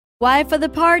Wife of the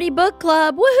Party Book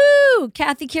Club. Woohoo!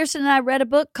 Kathy, Kirsten, and I read a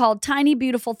book called Tiny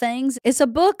Beautiful Things. It's a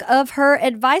book of her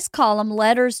advice column,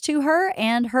 letters to her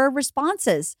and her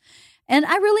responses. And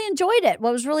I really enjoyed it.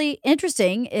 What was really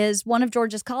interesting is one of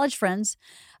Georgia's college friends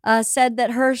said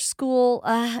that her school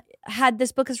had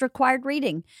this book as required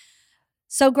reading.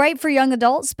 So great for young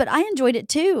adults, but I enjoyed it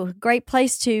too. Great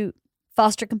place to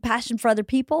foster compassion for other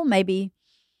people, maybe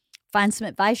find some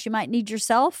advice you might need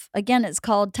yourself. Again, it's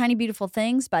called Tiny Beautiful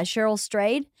Things by Cheryl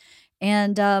Strayed.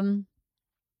 And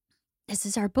this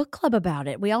is our book club about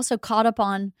it. We also caught up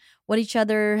on what each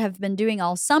other have been doing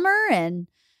all summer and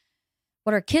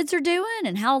what our kids are doing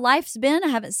and how life's been. I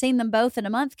haven't seen them both in a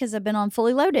month because I've been on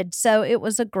Fully Loaded. So it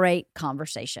was a great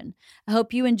conversation. I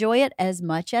hope you enjoy it as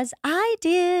much as I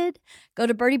did. Go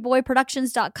to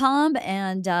birdieboyproductions.com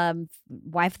and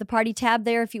Wife of the Party tab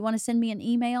there if you want to send me an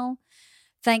email.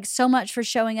 Thanks so much for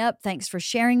showing up. Thanks for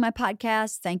sharing my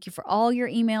podcast. Thank you for all your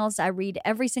emails. I read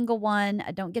every single one.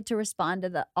 I don't get to respond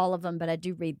to all of them, but I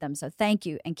do read them. So thank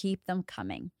you and keep them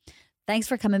coming. Thanks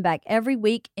for coming back every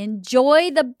week. Enjoy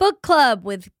the book club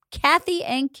with Kathy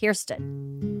and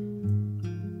Kirsten.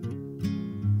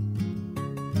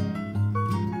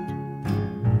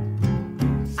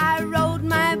 I rode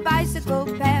my bicycle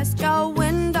past your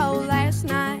window last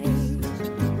night.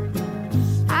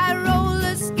 I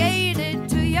roller skated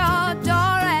to your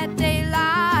door at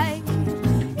daylight.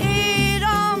 It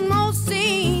almost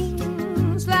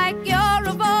seems like you're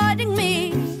avoiding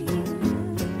me.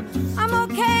 I'm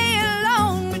okay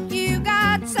alone, but you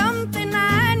got something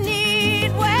I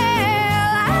need. Well,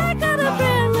 I got a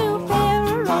brand new pair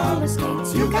of roller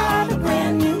skates. You got a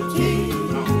brand new key.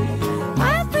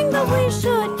 I think that we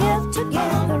should get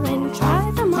together and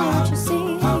try them out, you see.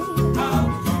 La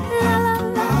la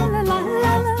la la la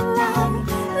la la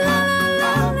la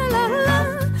la la la.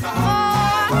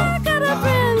 Oh, I got a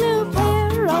brand new pair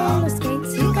of roller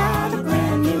skates. You got a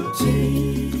brand new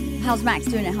key. How's Max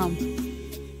doing at home?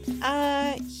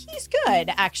 He's good,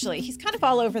 actually. He's kind of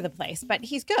all over the place, but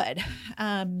he's good.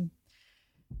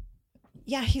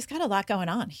 Yeah, he's got a lot going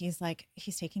on. He's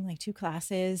taking like 2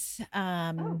 classes.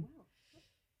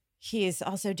 He's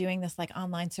also doing this like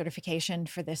online certification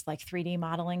for this like 3D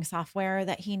modeling software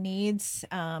that he needs,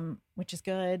 which is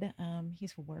good.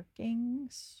 He's working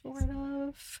sort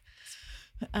of.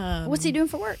 What's he doing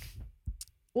for work?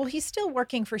 Well, he's still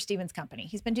working for Steven's company.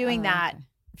 He's been doing that Okay.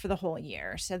 for the whole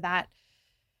year. So that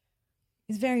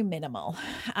is very minimal.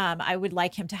 I would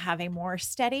like him to have a more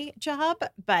steady job,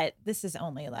 but this is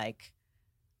only like,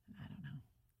 I don't know,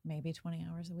 maybe 20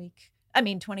 hours a week. I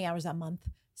mean, 20 hours a month.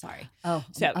 Sorry. Oh,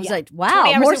 So I was yeah, like, wow,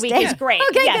 20 hours more a week steady. is great.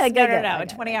 Okay, Yes, good, good, good. no.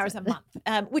 Okay, 20 hours a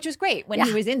month, which was great when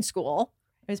he was in school.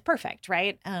 It was perfect,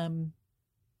 right?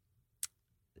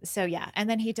 So yeah, and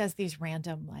then he does these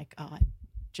random like odd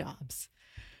jobs,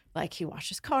 like he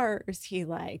washes cars, he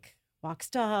like walks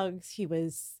dogs. He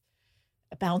was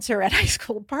a bouncer at high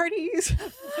school parties.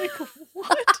 Like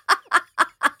what?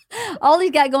 All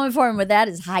he's got going for him with that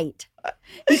is height.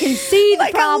 He can see the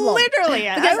Like, problem. literally.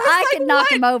 Because was I like, could knock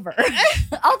what? him over.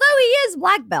 Although he is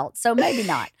black belt, so maybe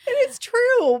not. And it's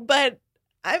true, but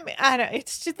I don't.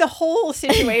 It's just the whole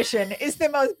situation is the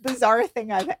most bizarre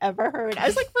thing I've ever heard. I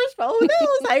was like, first of all, who the hell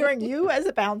is hiring you as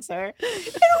a bouncer? And who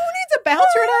needs a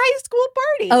bouncer at a high school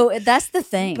party? Oh, that's the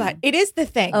thing. But it is the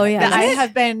thing. Oh, yeah. that I Is it?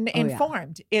 have been Oh, yeah.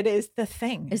 informed. It is the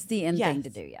thing. It's the end thing to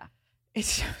Yes. do, yeah. It's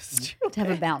so stupid. To have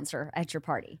a bouncer at your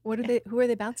party. What are they? Who are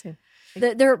they bouncing?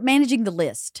 They're managing the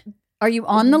list. Are you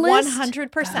on the list?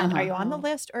 100%. Are you on the Oh.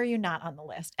 list or are you not on the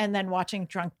list? And then watching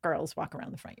drunk girls walk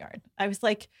around the front yard. I was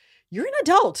like, you're an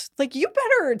adult. Like, you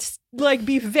better like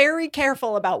be very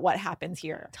careful about what happens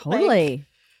here. Totally.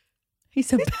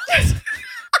 He's a bouncer.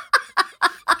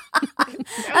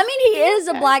 I mean, he is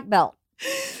a black belt.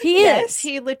 He Yes, is.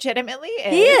 he legitimately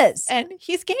is. He is. And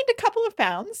he's gained a couple of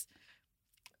pounds.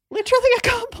 Literally a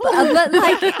couple. But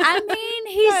like, I mean,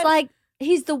 he's But- like,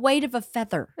 he's the weight of a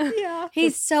feather. Yeah.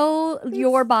 He's so It's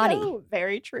your body. so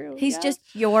very true. He's yeah. just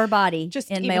your body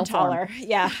just in even male taller. form.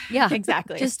 Yeah. Yeah,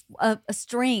 Exactly. just a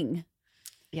string.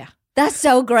 Yeah. That's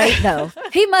so great, though.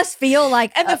 He must feel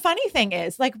like, And the funny thing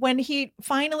is, like, when he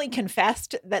finally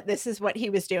confessed that this is what he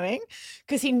was doing,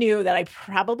 because he knew that I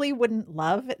probably wouldn't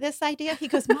love this idea, he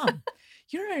goes, Mom,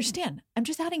 you don't understand. I'm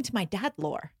just adding to my dad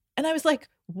lore. And I was like,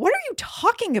 what are you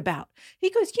talking about? He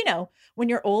goes, you know, when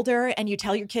you're older and you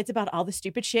tell your kids about all the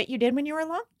stupid shit you did when you were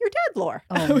alone, your dad lore.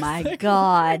 I oh was my like,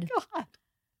 God. Oh my God.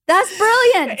 That's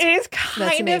brilliant. It is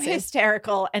kind of amazing.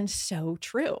 hysterical and so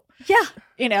true, Yeah.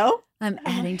 you know? I'm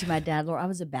adding to my dad lore. I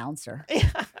was a bouncer.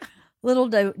 Yeah. Little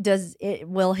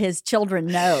will his children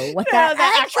know what Yeah, that the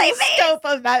actually actual means. scope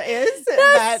of that is.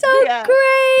 That's so yeah.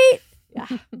 great.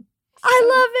 Yeah.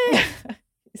 I love it.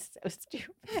 He's so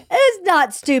stupid. It's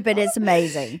not stupid. It's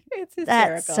amazing. It's hysterical.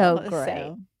 That's so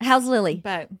great. How's Lily?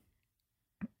 But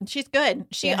she's good.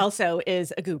 She Yeah. also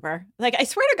is a goober. Like, I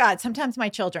swear to God, sometimes my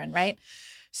children, right?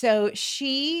 So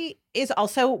she is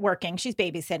also working. She's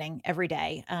babysitting every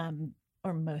day,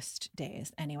 or most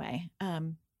days anyway.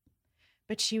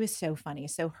 But she was so funny.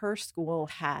 So her school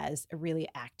has a really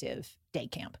active day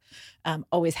camp,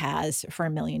 always has for a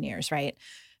million years, right?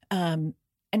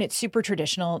 And it's super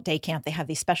traditional day camp. They have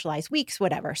these specialized weeks,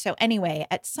 whatever. So anyway,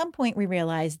 at some point we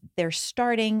realized they're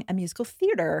starting a musical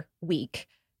theater week.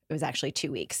 It was actually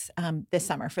 2 weeks this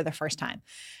summer for the first time.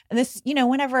 And this,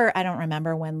 whenever, I don't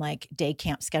remember when like day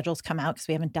camp schedules come out because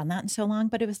we haven't done that in so long,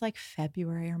 but it was like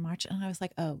February or March. And I was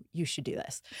like, oh, you should do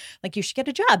this. Like, you should get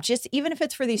a job, just even if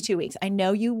it's for these 2 weeks. I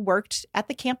know you worked at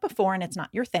the camp before and it's not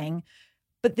your thing,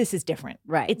 but this is different.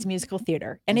 Right. It's musical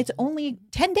theater and it's only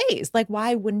 10 days. Like,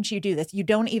 why wouldn't you do this? You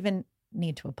don't even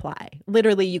need to apply.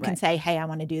 Literally, you can say, hey, I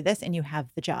want to do this, and you have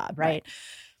the job, right?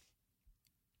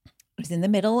 It was in the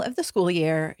middle of the school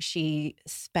year. She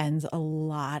spends a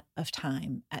lot of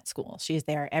time at school. She's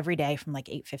there every day from like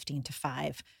 8:15 to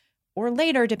 5 or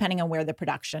later, depending on where the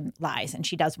production lies. And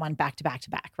she does one back to back to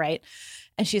back, right?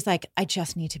 And she's like, I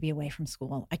just need to be away from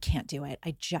school. I can't do it.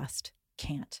 I just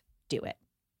can't do it.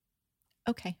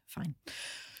 Okay, fine.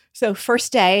 So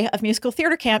first day of musical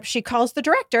theater camp, she calls the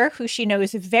director, who she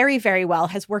knows very, very well,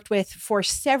 has worked with for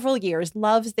several years,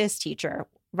 loves this teacher,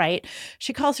 right?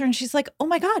 She calls her and she's like, oh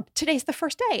my God, today's the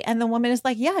first day. And the woman is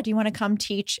like, yeah, do you want to come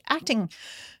teach acting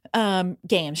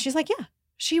games? She's like, yeah.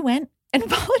 She went and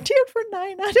volunteered for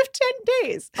 9 out of 10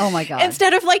 days. Oh my God.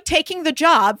 Instead of like taking the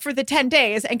job for the 10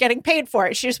 days and getting paid for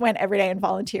it, she just went every day and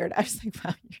volunteered. I was like,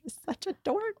 wow, you're such a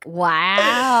dork.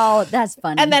 Wow. That's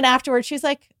funny. And then afterwards, she's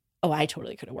like, oh, I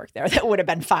totally could have worked there. That would have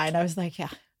been fine. I was like, yeah,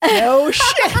 no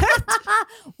shit.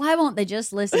 Why won't they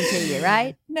just listen to you,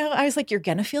 right? No, I was like, you're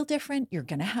going to feel different. You're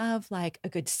going to have like a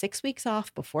good 6 weeks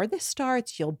off before this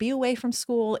starts. You'll be away from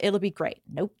school. It'll be great.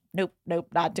 Nope,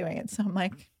 not doing it. So I'm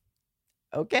like,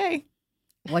 okay.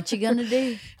 What you gonna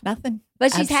do? Nothing.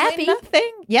 But she's Absolutely happy.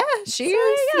 Nothing. Yeah, she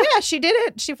is. Yeah, she did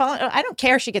it. She followed. I don't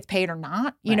care if she gets paid or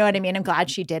not. You know what I mean? I'm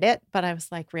glad she did it. But I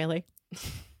was like, really?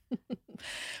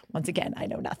 Once again, I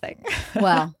know nothing.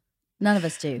 Well, none of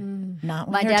us do. Not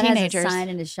when My they're dad teenagers. has a sign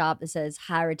in his shop that says,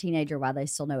 hire a teenager while they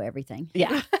still know everything.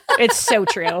 Yeah, it's so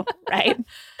true, right?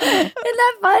 Isn't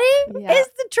that funny? Yeah. It's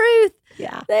the truth.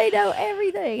 Yeah. They know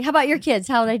everything. How about your kids?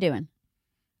 How are they doing?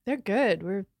 They're good.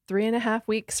 We're 3.5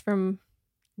 weeks from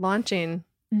launching.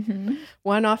 Mm-hmm.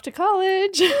 One off to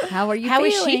college. How are you How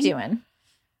is feeling? she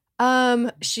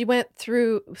doing? She went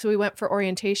through, so we went for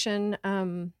orientation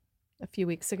a few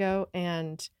weeks ago,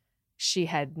 and she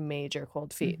had major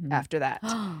cold feet Mhm. after that.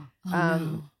 Oh,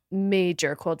 no.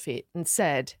 Major cold feet, and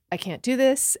said, I can't do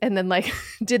this. And then like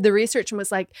did the research and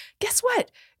was like, guess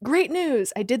what? Great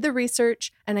news. I did the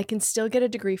research and I can still get a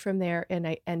degree from there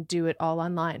and do it all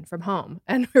online from home.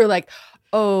 And we were like,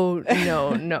 oh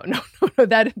no,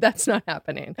 that's not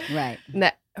happening. Right.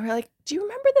 And we're like, do you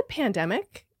remember the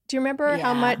pandemic? Do you remember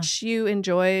how Yeah. much you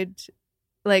enjoyed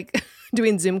like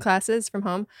doing Zoom classes from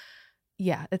home?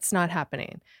 Yeah, it's not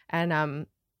happening. And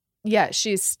yeah,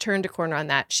 she's turned a corner on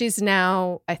that. She's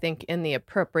now, I think, in the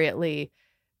appropriately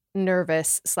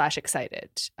nervous / excited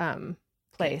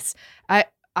place.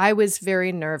 I was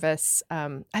very nervous.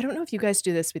 I don't know if you guys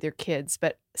do this with your kids,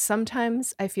 but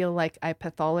sometimes I feel like I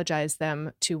pathologize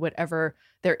them to whatever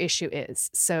their issue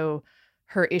is. So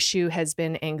her issue has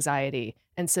been anxiety.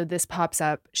 And so this pops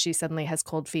up. She suddenly has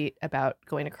cold feet about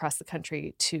going across the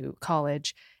country to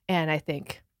college. And I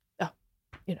think,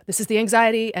 this is the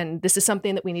anxiety and this is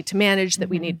something that we need to manage, that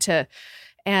we need to.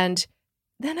 And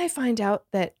then I find out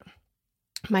that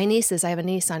my nieces, I have a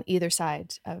niece on either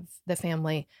side of the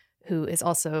family who is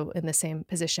also in the same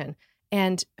position,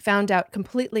 and found out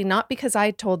completely, not because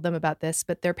I told them about this,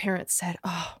 but their parents said,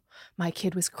 oh, my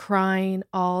kid was crying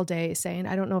all day saying,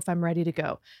 I don't know if I'm ready to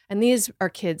go. And these are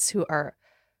kids who are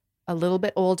a little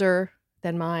bit older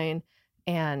than mine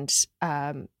and,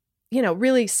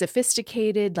 really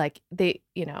sophisticated. Like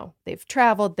they've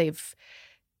traveled,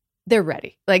 they're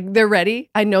ready. Like they're ready.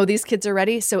 I know these kids are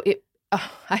ready. So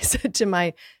I said to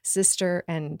my sister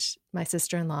and my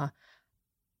sister-in-law,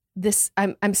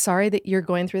 I'm sorry that you're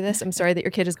going through this. I'm sorry that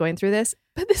your kid is going through this,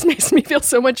 but this makes me feel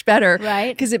so much better.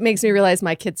 Right. Because it makes me realize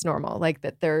my kid's normal, like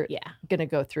that they're going to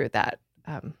go through that.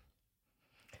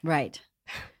 Right.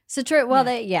 So true. Well,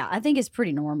 I think it's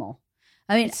pretty normal.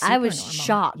 I mean, It's I was super normal.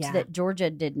 shocked Yeah. that Georgia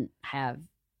didn't have.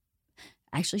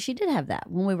 Actually, she did have that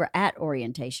when we were at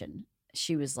orientation.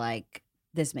 She was like,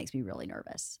 "This makes me really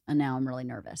nervous," and now I'm really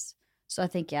nervous. So I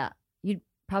think, you'd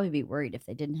probably be worried if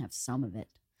they didn't have some of it,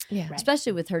 Yeah. Right.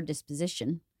 especially with her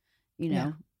disposition. You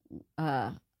know,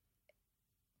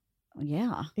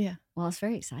 yeah. Yeah. Well, it's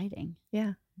very exciting.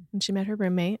 Yeah. And she met her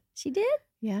roommate. She did.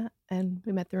 Yeah. And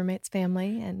we met the roommate's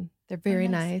family, and they're very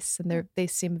nice. nice, and they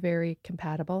seem very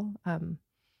compatible.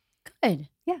 Good.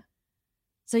 Yeah.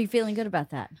 So you're feeling good about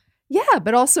that? Yeah,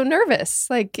 but also nervous.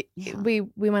 Like Yeah. we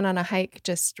went on a hike,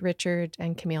 just Richard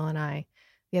and Camille and I,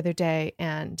 the other day,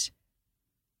 and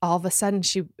all of a sudden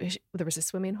there was a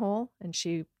swimming hole, and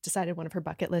she decided one of her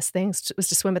bucket list things was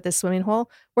to swim at this swimming hole,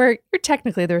 where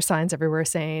technically there are signs everywhere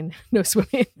saying no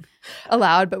swimming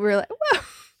allowed, but we were like, well,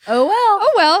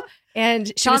 Oh well. And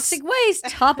she toxic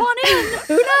waste. Hop on in.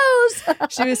 Who knows?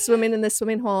 she was swimming in this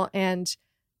swimming hole, and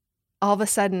all of a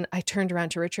sudden I turned around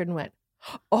to Richard and went,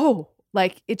 oh,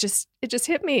 like it just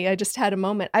hit me. I just had a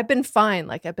moment. I've been fine.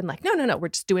 Like I've been like, no, we're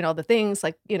just doing all the things,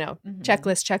 like,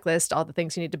 checklist, all the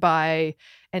things you need to buy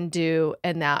and do.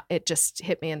 And that it just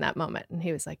hit me in that moment. And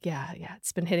he was like, yeah,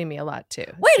 it's been hitting me a lot too.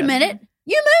 Wait So a minute.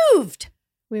 You moved.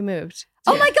 We moved.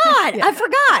 Oh my God. Yeah. I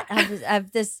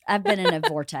forgot. I've been in a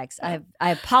vortex. I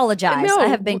apologize. No. I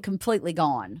have been completely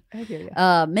gone. I hear you.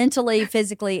 Mentally,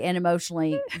 physically, and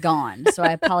emotionally gone. So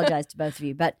I apologize to both of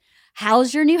you. But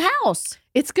how's your new house?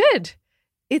 It's good.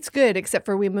 It's good, except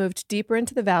for we moved deeper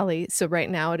into the valley. So right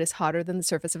now it is hotter than the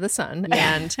surface of the sun.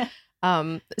 Yeah.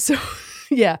 And so,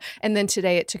 yeah. And then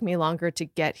today it took me longer to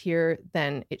get here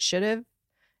than it should have.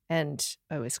 And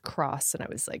I was cross, and I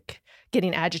was like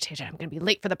getting agitated. I'm going to be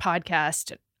late for the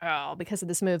podcast because of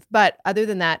this move. But other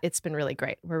than that, it's been really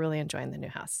great. We're really enjoying the new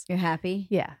house. You're happy?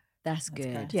 Yeah. That's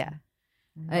good. Yeah.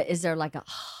 Is there like a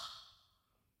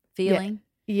feeling?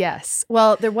 Yes.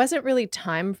 Well, there wasn't really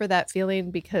time for that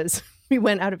feeling because we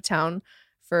went out of town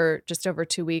for just over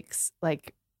 2 weeks,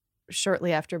 like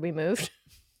shortly after we moved.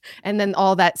 And then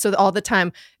all the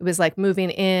time it was like moving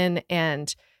in,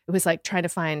 and it was like trying to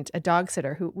find a dog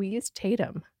sitter who we used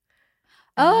Tatum.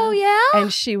 Oh, yeah?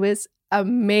 And she was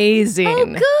amazing. Oh,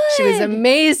 good. She was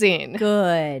amazing.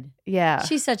 Good. Yeah.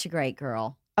 She's such a great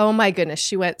girl. Oh my goodness.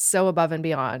 She went so above and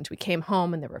beyond. We came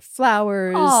home and there were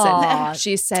flowers. Aw. And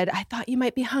she said, I thought you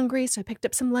might be hungry. So I picked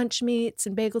up some lunch meats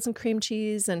and bagels and cream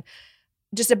cheese and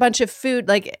just a bunch of food.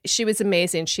 Like, she was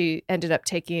amazing. She ended up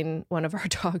taking one of our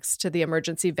dogs to the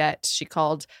emergency vet. She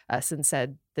called us and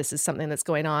said, this is something that's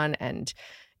going on. And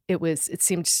it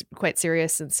seemed quite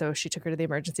serious. And so she took her to the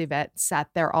emergency vet, sat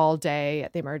there all day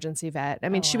at the emergency vet. I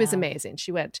mean, she was amazing.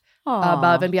 She went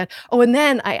above and beyond. Oh, and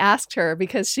then I asked her,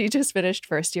 because she just finished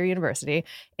first year university,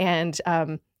 and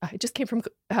I just came from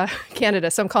Canada,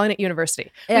 so I'm calling it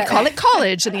university. We call it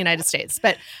college in the United States.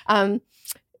 But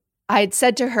I'd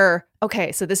said to her,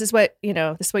 okay, so this is what you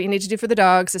need to do for the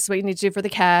dogs. This is what you need to do for the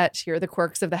cat. Here are the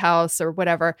quirks of the house or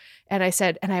whatever. And I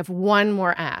said, and I have one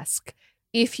more ask.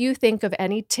 If you think of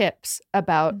any tips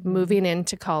about moving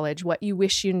into college, what you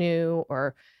wish you knew,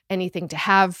 or anything to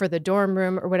have for the dorm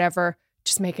room or whatever,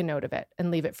 just make a note of it and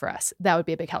leave it for us. That would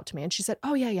be a big help to me. And she said,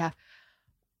 oh, yeah.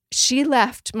 She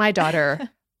left my daughter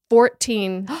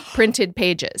 14 printed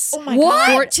pages. Oh my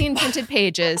God. 14 printed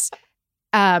pages.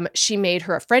 She made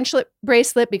her a friendship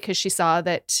bracelet because she saw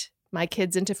that my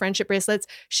kid's into friendship bracelets.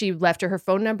 She left her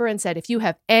phone number and said, if you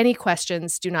have any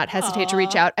questions, do not hesitate to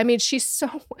reach out. I mean,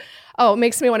 it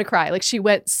makes me want to cry. Like, she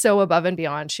went so above and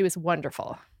beyond. She was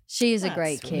wonderful. She's a That's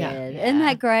great sweet. kid. Yeah. Isn't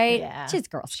that great? Yeah. She's a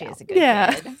Girl She Scout. is a good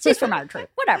kid. She's from our troop.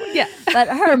 Whatever. Yeah. But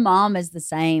her mom is the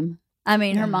same. I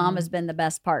mean, her mom Yeah. has been the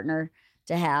best partner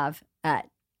to have at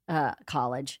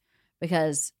college,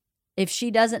 because if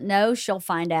she doesn't know, she'll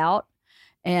find out.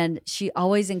 And she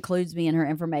always includes me in her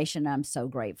information. I'm so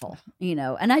grateful,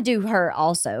 and I do her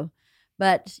also.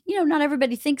 But, not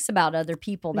everybody thinks about other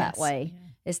people that Yes. way. Yeah.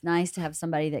 It's nice to have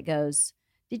somebody that goes,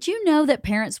 did you know that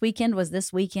Parents Weekend was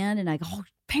this weekend? And I go, oh,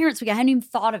 Parents Weekend. I hadn't even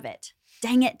thought of it.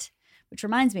 Dang it. Which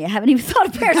reminds me, I haven't even thought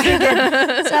of Parents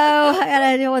Weekend. So I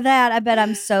got to deal with that. I bet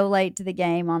I'm so late to the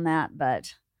game on that.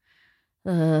 But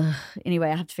anyway,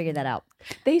 I have to figure that out.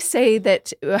 They say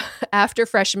that after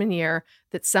freshman year,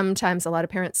 that sometimes a lot of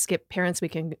parents skip Parents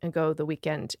Weekend and go the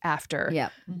weekend after. Yeah.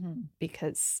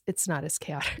 Because it's not as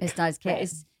chaotic. It's not as Right.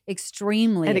 It's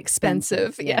extremely And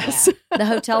expensive, Yeah. yes. The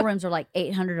hotel rooms are like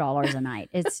 $800 a night.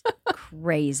 It's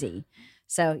crazy.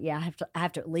 So yeah, I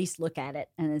have to at least look at it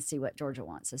and then see what Georgia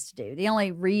wants us to do. The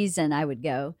only reason I would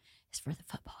go is for the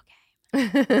football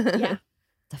game. Yeah.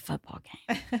 The football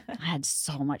game. I had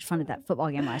so much fun at that football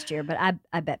game last year, but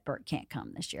I bet Bert can't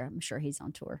come this year. I'm sure he's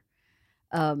on tour.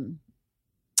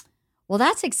 Well,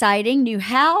 that's exciting. New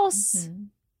house,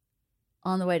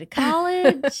 on the way to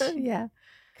college. Yeah.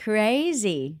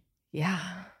 Crazy. Yeah.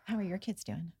 How are your kids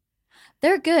doing?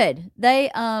 They're good. They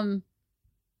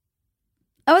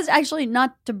I was actually,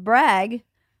 not to brag,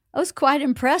 I was quite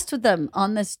impressed with them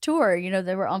on this tour. You know,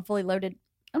 they were on Fully Loaded.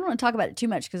 I don't want to talk about it too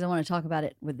much because I want to talk about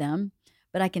it with them,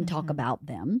 but I can talk about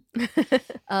them.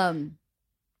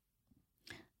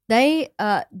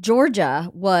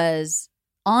 Georgia was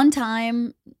on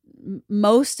time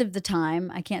most of the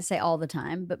time. I can't say all the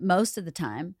time, but most of the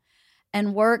time,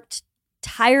 and worked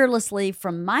tirelessly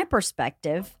from my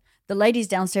perspective. The ladies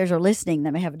downstairs are listening.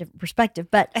 They may have a different perspective,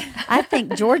 but I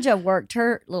think Georgia worked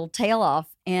her little tail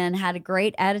off and had a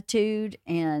great attitude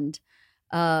and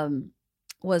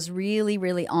was really,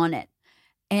 really on it.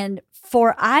 And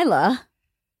for Isla,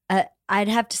 I'd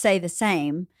have to say the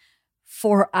same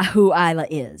for who Isla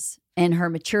is and her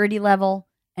maturity level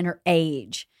and her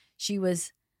age. She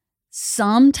was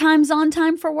sometimes on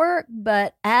time for work,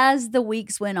 but as the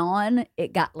weeks went on,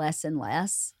 it got less and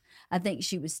less. I think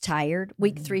she was tired.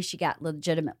 Week 3, she got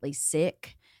legitimately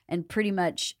sick. And pretty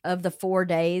much of the 4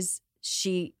 days,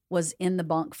 she was in the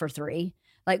bunk for 3.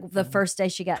 Like the first day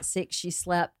she got sick, she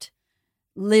slept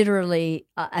literally,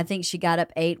 I think she got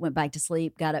up 8, went back to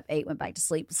sleep, got up 8, went back to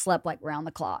sleep, slept like round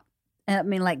the clock. I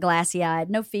mean, like glassy eyed,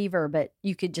 no fever, but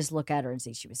you could just look at her and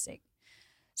see she was sick.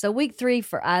 So week 3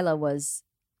 for Isla was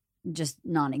just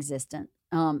non-existent.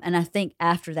 And I think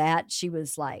after that, she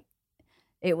was like,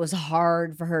 it was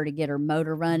hard for her to get her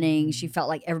motor running. She felt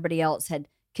like everybody else had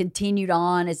continued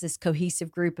on as this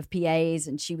cohesive group of PAs,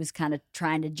 and she was kind of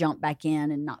trying to jump back in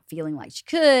and not feeling like she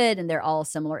could. And they're all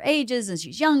similar ages, and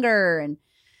she's younger. And,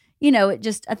 you know,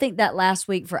 I think that last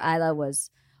week for Isla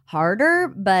was harder,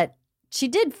 but she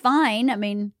did fine. I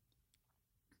mean,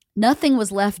 nothing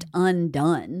was left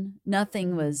undone.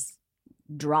 Nothing was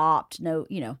dropped. No,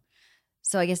 you know.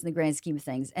 So I guess in the grand scheme of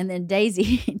things. And then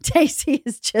Daisy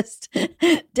is just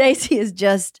Daisy.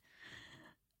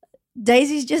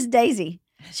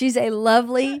 She's a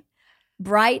lovely,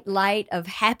 bright light of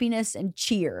happiness and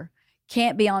cheer.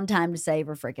 Can't be on time to save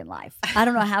her freaking life. I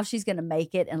don't know how she's going to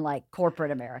make it in like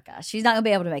corporate America. She's not going to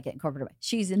be able to make it in corporate America.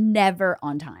 She's never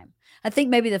on time. I think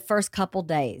maybe the first couple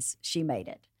days she made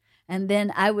it. And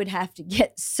then I would have to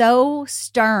get so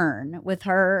stern with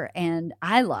her and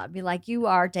Isla. Be like, you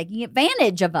are taking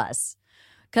advantage of us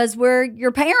because we're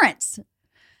your parents.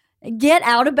 Get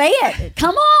out of bed.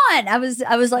 Come on. I was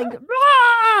like,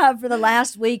 for the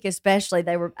last week especially.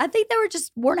 I think they were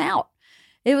just worn out.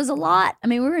 It was a lot. I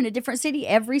mean, we were in a different city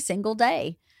every single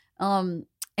day and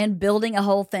building a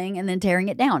whole thing and then tearing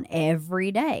it down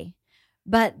every day.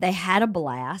 But they had a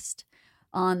blast.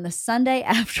 On the Sunday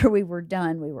after we were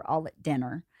done, we were all at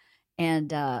dinner,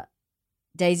 and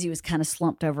Daisy was kind of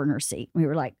slumped over in her seat. We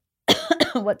were like,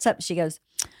 what's up? She goes,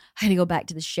 I had to go back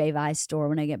to the Shave Ice store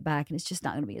when I get back, and it's just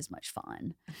not going to be as much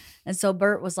fun. And so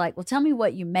Bert was like, well, tell me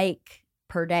what you make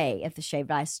per day at the Shaved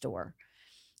Ice store.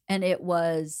 And it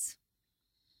was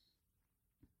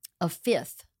a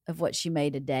fifth of what she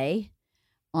made a day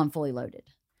on Fully Loaded.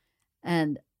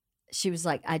 And she was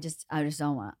like, I just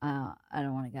don't want, I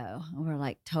don't want to go. And we're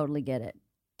like, totally get it.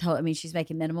 I mean, she's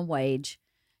making minimum wage.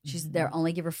 They're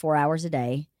only give her 4 hours a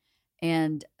day.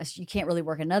 And you can't really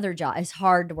work another job. It's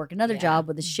hard to work another job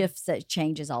with the shifts that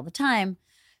changes all the time.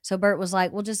 So Bert was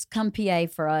like, well, just come PA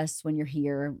for us when you're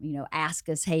here. You know, ask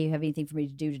us, hey, you have anything for me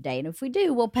to do today? And if we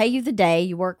do, we'll pay you the day.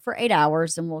 You work for 8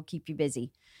 hours and we'll keep you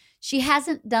busy. She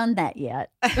hasn't done that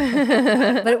yet, but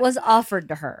it was offered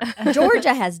to her.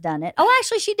 Georgia has done it. Oh,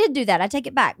 actually, she did do that. I take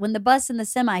it back. When the bus and the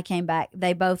semi came back,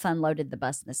 they both unloaded the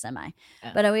bus and the semi. Oh.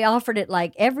 But we offered it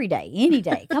like every day, any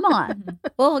day. Come on.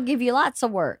 We'll give you lots of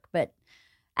work, but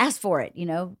ask for it, you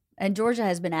know. And Georgia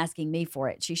has been asking me for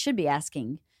it. She should be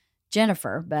asking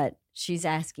Jennifer, but she's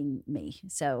asking me.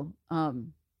 So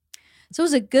it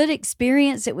was a good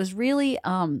experience. It was really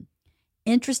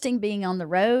interesting being on the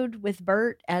road with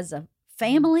Bert as a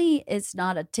family. It's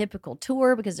not a typical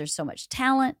tour because there's so much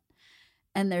talent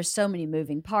and there's so many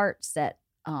moving parts that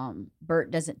Bert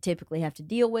doesn't typically have to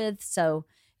deal with. So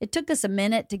it took us a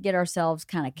minute to get ourselves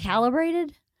kind of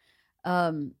calibrated.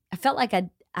 I felt like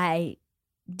I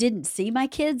didn't see my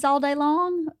kids all day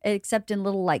long, except in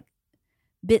little like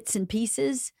bits and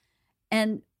pieces.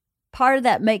 And part of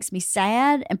that makes me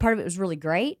sad, and part of it was really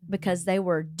great because they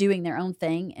were doing their own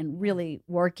thing and really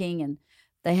working, and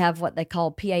they have what they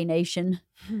call PA Nation,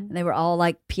 and they were all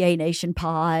like PA Nation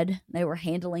pod. They were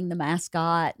handling the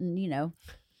mascot, and, you know,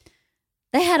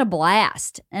 they had a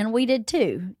blast, and we did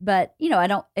too. But, you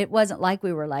know, it wasn't like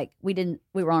we were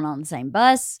on the same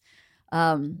bus.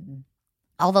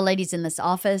 All the ladies in this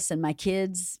office and my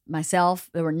kids, myself,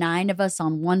 there were 9 of us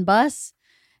on one bus.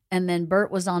 And then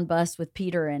Bert was on bus with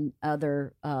Peter and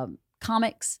other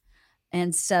comics.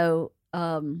 And so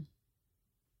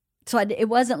So it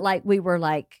wasn't like we were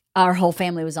like our whole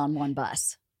family was on one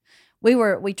bus.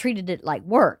 We treated it like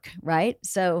work, right?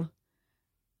 So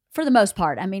for the most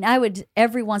part, I mean,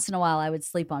 every once in a while I would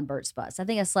sleep on Bert's bus. I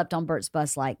think I slept on Bert's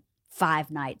bus like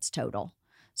 5 nights total,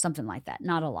 something like that.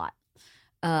 Not a lot.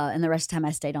 And the rest of the time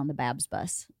I stayed on the Babs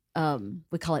bus.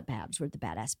 We call it Babs. We're the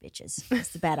badass bitches. It's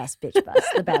the badass bitch bus,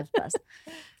 the Babs bus.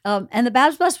 And the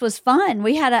Babs bus was fun.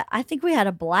 I think we had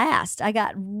a blast. I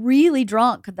got really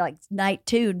drunk like night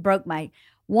 2 and broke my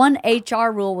one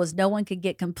HR rule was no one could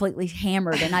get completely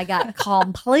hammered. And I got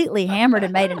completely hammered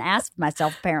and made an ass of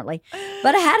myself apparently.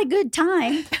 But I had a good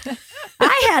time.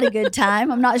 I had a good time.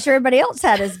 I'm not sure everybody else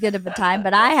had as good of a time,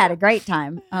 but I had a great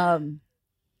time.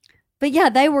 But yeah,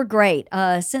 they were great.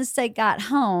 Since they got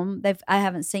home, I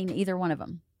haven't seen either one of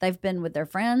them. They've been with their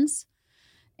friends,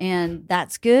 and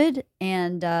that's good.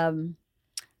 And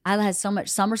I had so much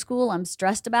summer school. I'm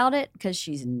stressed about it because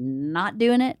she's not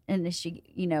doing it. And she,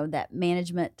 that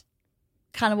management,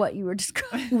 kind of what you were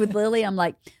describing with Lily. I'm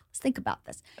like, let's think about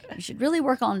this. You should really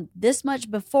work on this much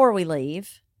before we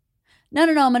leave. No,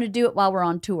 I'm going to do it while we're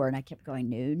on tour. And I kept going,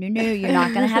 no, you're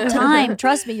not going to have time.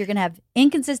 Trust me, you're going to have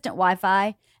inconsistent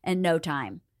Wi-Fi and no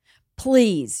time.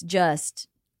 Please just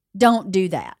don't do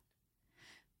that.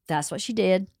 That's what she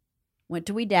did. Went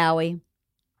to Wedowie.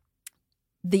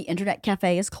 The internet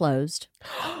cafe is closed.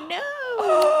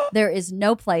 No. There is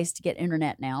no place to get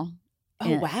internet now.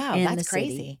 Oh, wow. In That's the city.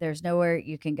 crazy. There's nowhere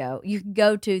you can go. You can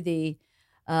go to the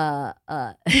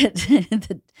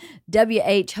the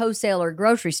WH wholesaler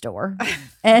grocery store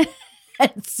and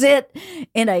sit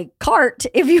in a cart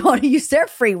if you want to use their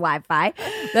free Wi-Fi.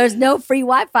 There's no free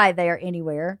Wi-Fi there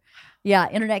anywhere. Yeah,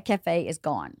 internet cafe is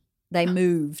gone. They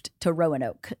moved to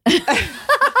Roanoke.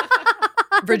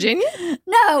 Virginia?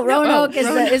 No, Roanoke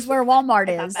is where Walmart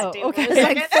is. Oh, okay. It's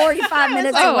like 45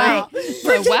 minutes away. Wow.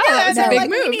 That's a big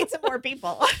move. We need some more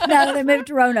people. No, they moved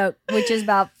to Roanoke, which is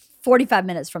about 45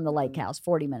 minutes from the lake house,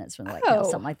 40 minutes from the lake house,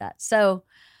 something like that. So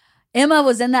Emma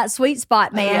was in that sweet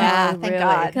spot, man. Yeah, thank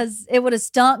God. Because it would have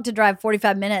stunk to drive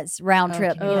 45 minutes round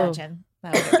trip. Can you imagine?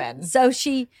 That would have been. So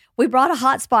we brought a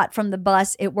hotspot from the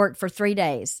bus. It worked for 3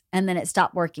 days and then it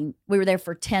stopped working. We were there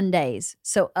for 10 days.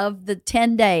 So of the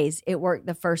 10 days, it worked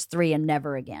the first 3 and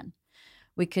never again.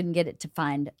 We couldn't get it to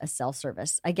find a cell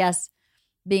service. I guess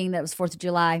being that it was 4th of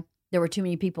July, there were too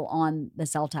many people on the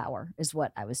cell tower is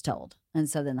what I was told. And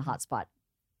so then the hotspot,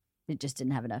 it just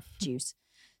didn't have enough juice.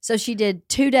 So she did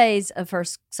 2 days of her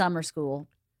summer school.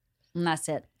 And that's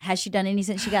it. Has she done any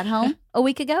since she got home a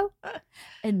week ago?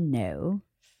 And no.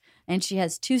 And she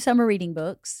has 2 summer reading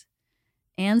books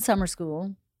and summer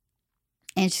school.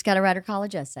 And she's got to write her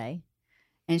college essay.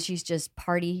 And she's just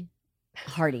party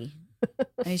hardy.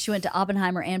 I mean, she went to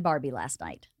Oppenheimer and Barbie last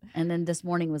night. And then this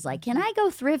morning was like, can I go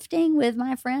thrifting with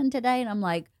my friend today? And I'm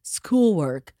like,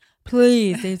 schoolwork,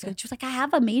 please. She was like, I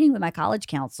have a meeting with my college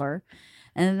counselor.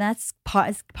 And that's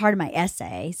part of my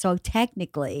essay. So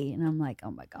technically, and I'm like,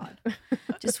 oh my God.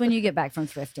 Just when you get back from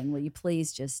thrifting, will you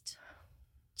please just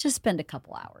spend a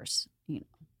couple hours,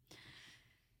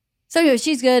 So anyway,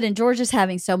 she's good. And Georgia's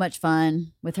having so much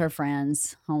fun with her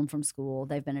friends home from school.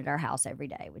 They've been at our house every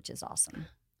day, which is awesome.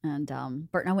 And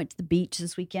Bert and I went to the beach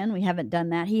this weekend. We haven't done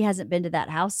that. He hasn't been to that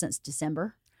house since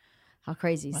December. How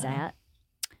crazy is that?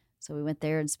 So we went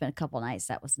there and spent a couple nights.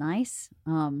 That was nice.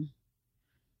 So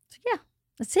yeah.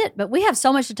 That's it. But we have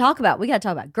so much to talk about. We got to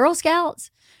talk about Girl Scouts.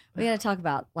 We got to talk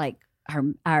about like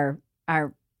our.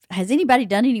 Has anybody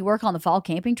done any work on the fall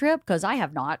camping trip? Because I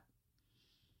have not.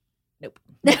 Nope.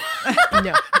 No.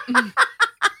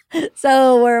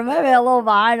 So we're maybe a little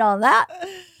behind on that.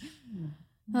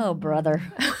 Oh, brother.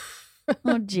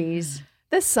 Oh, geez.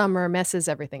 This summer messes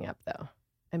everything up, though.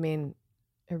 I mean,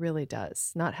 it really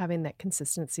does. Not having that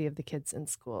consistency of the kids in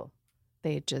school.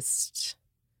 They just...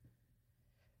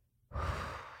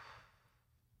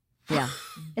 Yeah,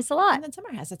 it's a lot. And then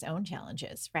summer has its own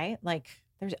challenges, right? Like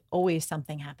there's always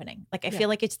something happening. Like I feel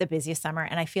like it's the busiest summer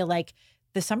and I feel like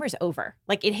the summer's over.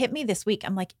 Like it hit me this week.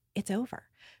 I'm like, it's over,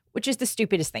 which is the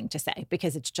stupidest thing to say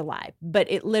because it's July. But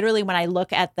it literally, when I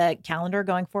look at the calendar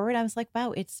going forward, I was like,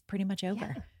 wow, it's pretty much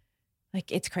over. Yeah.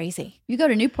 Like it's crazy. You go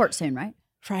to Newport soon, right?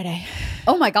 Friday.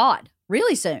 Oh my God.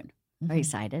 Really soon. Are you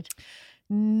excited?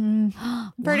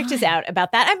 Verdict is out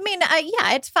about that. I mean,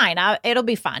 yeah, it's fine. It'll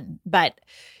be fun, but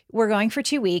we're going for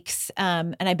 2 weeks.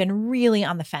 And I've been really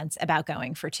on the fence about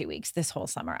going for 2 weeks this whole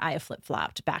summer. I have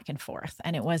flip-flopped back and forth.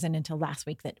 And it wasn't until last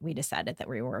week that we decided that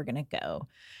we were going to go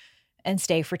and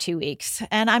stay for 2 weeks.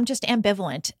 And I'm just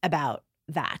ambivalent about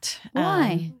that.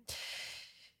 Why?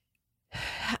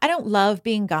 I don't love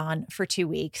being gone for 2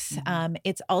 weeks.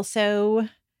 It's also,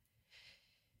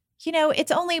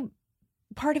 it's only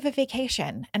part of a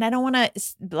vacation. And I don't want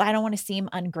to seem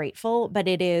ungrateful, but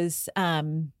it is,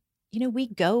 we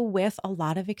go with a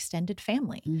lot of extended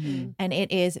family. Mm-hmm. And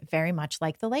it is very much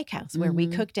like the lake house where we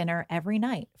Mhm. cook dinner every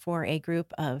night for a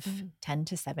group of 10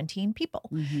 to 17 people.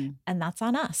 Mm-hmm. And that's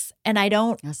on us. And I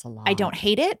don't That's a lot. I don't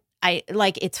hate it.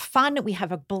 It's fun. We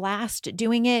have a blast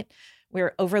doing it.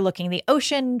 We're overlooking the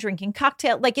ocean, drinking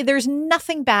cocktail. Like there's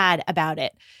nothing bad about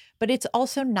it. But it's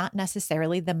also not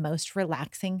necessarily the most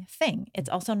relaxing thing. It's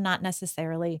also not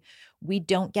necessarily, we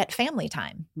don't get family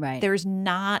time. Right. There's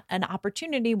not an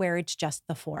opportunity where it's just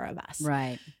the four of us,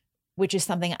 Right. which is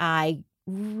something I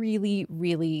really,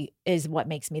 really is what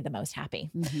makes me the most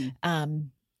happy. Mm-hmm.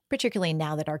 Particularly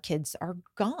now that our kids are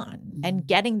gone Mhm. and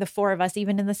getting the four of us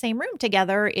even in the same room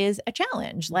together is a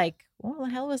challenge. Like, well, the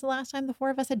hell was the last time the four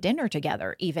of us had dinner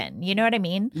together even? You know what I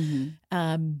mean?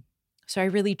 Mm-hmm. So I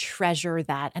really treasure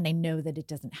that. And I know that it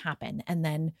doesn't happen. And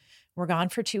then we're gone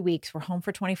for 2 weeks. We're home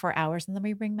for 24 hours. And then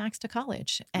we bring Max to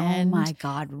college. And oh my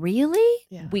God, really?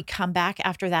 Yeah. we come back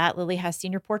after that. Lily has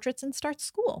senior portraits and starts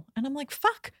school. And I'm like,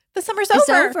 fuck, the summer's It's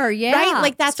over. over. Yeah. Right?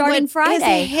 Like that's starting what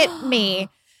Friday. has hit me.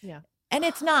 Yeah. And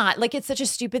it's not like it's such a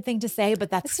stupid thing to say, but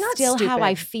that's It's not still how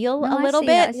I stupid. feel No, a I little see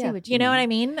that. I bit. see what You know mean. what I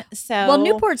mean? So Well,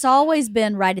 Newport's always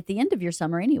been right at the end of your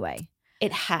summer anyway.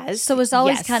 it has. So it's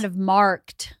always yes. kind of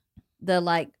marked the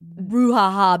like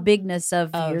brouhaha bigness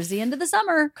of here's the end of the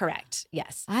summer. correct.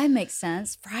 Yes. That makes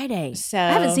sense. Friday. So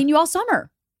I haven't seen you all summer.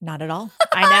 Not at all.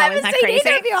 I know. I haven't Isn't that seen crazy?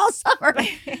 either of you all summer.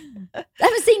 I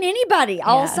haven't seen anybody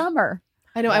all Yeah. summer.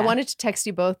 I know. I Yeah. wanted to text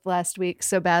you both last week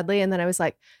so badly, and then I was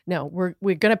like, "No, we're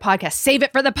gonna podcast. Save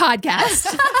it for the podcast."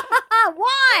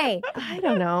 Why? I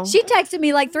don't know. She texted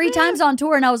me like 3 times on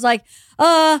tour, and I was like,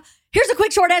 here's a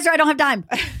quick short answer. I don't have time.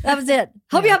 That was it.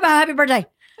 Hope you have a happy birthday.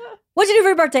 What'd you do for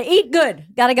your birthday? Eat good.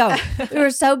 Gotta go. We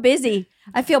were so busy.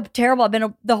 I feel terrible. I've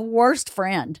been the worst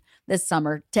friend this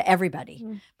summer to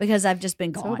everybody because I've just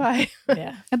been So gone. bye.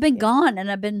 Yeah. I've been gone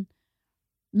and I've been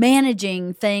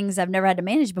managing things I've never had to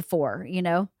manage before,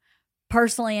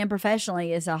 personally and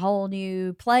professionally is a whole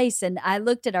new place. And I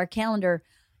looked at our calendar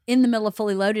in the middle of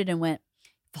Fully Loaded and went,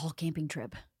 fall camping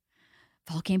trip.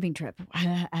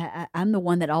 I'm the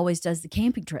one that always does the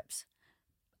camping trips.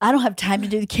 I don't have time to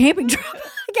do the camping trip.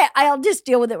 I'll just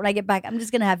deal with it when I get back. I'm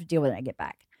just going to have to deal with it when I get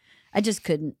back. I just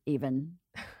couldn't even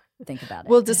think about it.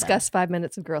 We'll discuss 5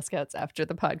 minutes of Girl Scouts after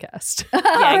the podcast.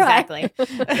 Yeah, exactly.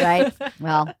 Right.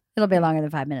 Well, it'll be longer than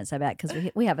 5 minutes, I bet,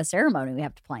 because we have a ceremony we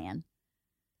have to plan.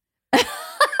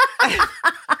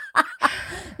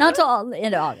 Not till the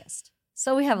end of August.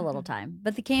 So we have a little time.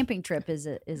 But the camping trip is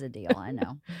a deal. I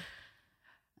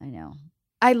know.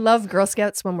 I love Girl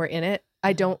Scouts when we're in it.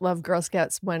 I don't love Girl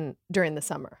Scouts during the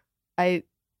summer.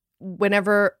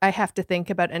 Whenever I have to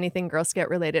think about anything Girl Scout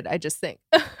related, I just think,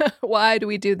 why do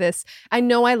we do this? I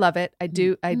know I love it. I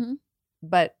do. Mhm.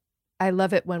 But I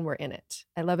love it when we're in it.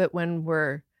 I love it when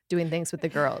we're doing things with the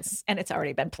girls. And it's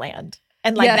already been planned.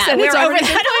 And like Yes, that, and we're it's over already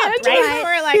that been hump, planned, right?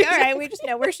 We're like, all right, we just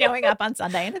know we're showing up on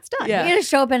Sunday and it's done. Yeah. You just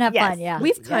show up and have Yes. fun. Yeah.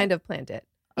 We've kind of planned it.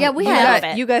 Yeah, we You have.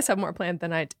 guys- You guys have more planned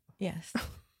than I do. Yes.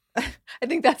 I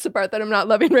think that's the part that I'm not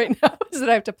loving right now is that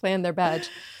I have to plan their badge.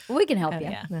 We can help Oh, you.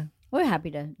 yeah. We're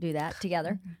happy to do that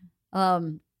together.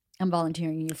 I'm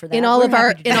volunteering you for that. In all We're of our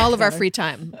happy to do that together. free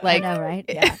time. I Like know, right?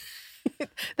 Yeah.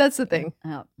 that's the thing.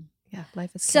 Oh. Yeah,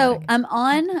 life is So caring.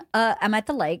 I'm at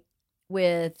the lake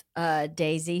with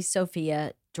Daisy,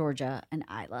 Sophia, Georgia, and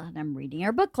Isla, and I'm reading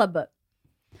our book club book.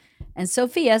 And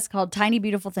Sophia's called Tiny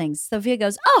Beautiful Things. Sophia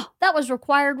goes, "Oh, that was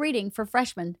required reading for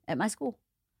freshmen at my school."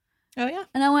 Oh, yeah.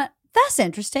 And I went, "That's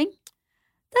interesting.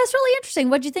 That's really interesting.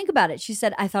 What'd you think about it?" She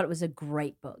said, "I thought it was a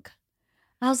great book."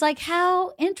 I was like,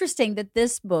 how interesting that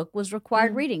this book was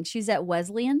required reading. She's at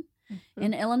Wesleyan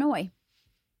in Illinois.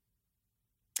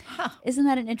 Huh. Isn't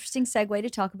that an interesting segue to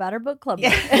talk about our book club? Yeah.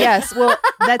 Yes. Well,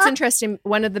 that's interesting.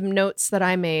 One of the notes that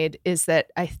I made is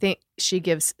that I think she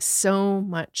gives so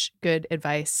much good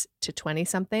advice to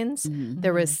 20-somethings. Mhm.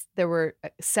 There were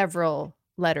several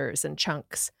letters and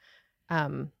chunks.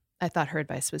 I thought her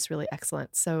advice was really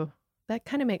excellent. So that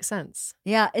kind of makes sense.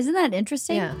 Yeah. Isn't that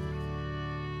interesting? Yeah.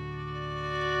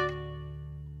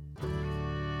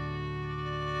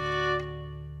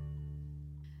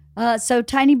 So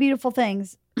Tiny Beautiful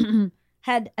Things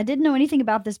I didn't know anything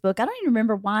about this book. I don't even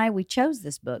remember why we chose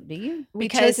this book. Do you? We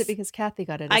Because chose it because Kathy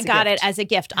got it. I as a got gift. it as a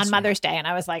gift That's on Mother's Day. And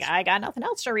I was like, I got nothing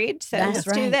else to read. So That's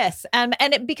let's do right. this.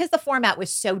 Because the format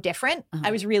was so different, Uh-huh.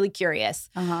 I was really curious.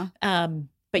 Uh-huh.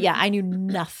 But yeah, I knew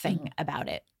nothing about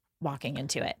it walking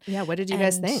into it. Yeah. What did you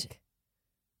guys And- think?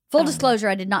 Full Um, disclosure,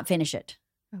 I did not finish it.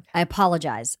 Okay. I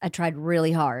apologize. I tried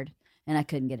really hard and I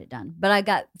couldn't get it done. But I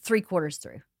got 3/4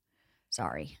 through.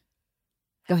 Sorry.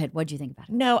 Go ahead. What do you think about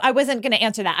it? No, I wasn't going to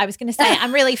answer that. I was going to say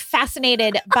I'm really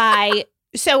fascinated by.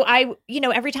 So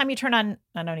every time you turn on,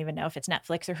 I don't even know if it's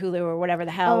Netflix or Hulu or whatever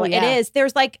the hell it is.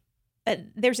 There's like,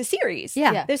 there's a series.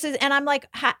 Yeah. And I'm like,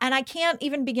 and I can't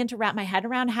even begin to wrap my head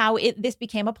around how this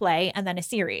became a play and then a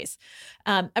series.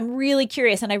 I'm really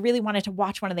curious, and I really wanted to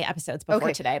watch one of the episodes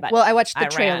before today. But well, I watched the I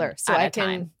trailer, ran so out I of can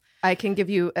time. I can give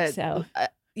you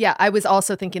yeah, I was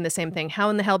also thinking the same thing. How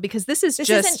in the hell? Because this This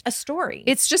isn't a story.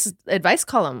 It's just advice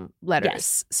column letters.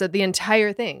 Yes. So the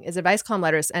entire thing is advice column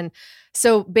letters. And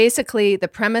so basically the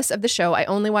premise of the show, I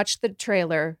only watched the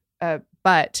trailer,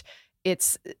 but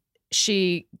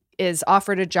she is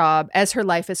offered a job as her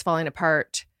life is falling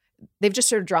apart. They've just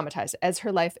sort of dramatized it. As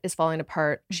her life is falling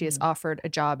apart, she is offered a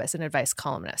job as an advice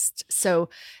columnist. So,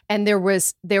 and there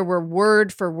were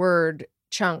word for word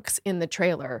chunks in the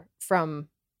trailer from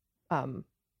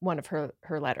one of her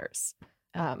letters,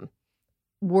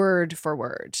 word for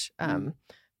word.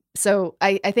 So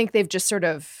I think they've just sort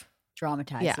of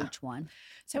Dramatize each one.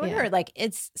 So I wonder, like,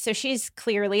 so she's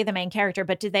clearly the main character,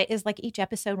 but is like each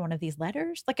episode one of these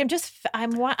letters? Like, I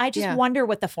just wonder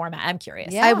what the format. I'm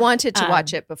curious. Yeah. I wanted to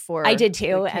watch it before. I did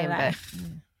too, we came,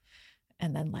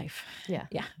 and then life. Yeah.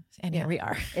 And here we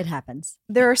are. It happens.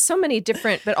 There are so many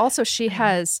different, but also she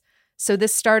has. So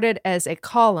this started as a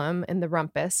column in the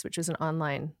Rumpus, which was an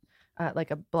online,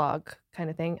 like a blog kind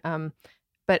of thing.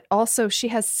 But also she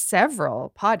has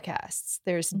several podcasts.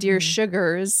 There's Dear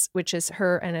Sugars, which is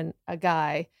her and a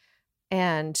guy,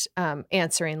 and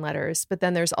answering letters. But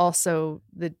then there's also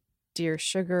the Dear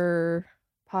Sugar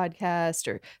podcast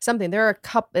or something. There are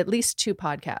at least 2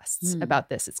 podcasts about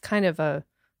this. It's kind of a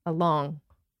long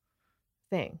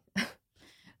thing.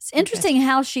 It's interesting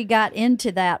how she got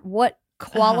into that. What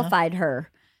qualified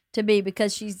her to be,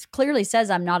 because she clearly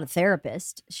says, I'm not a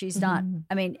therapist. She's not.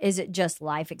 I mean, is it just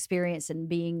life experience and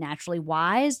being naturally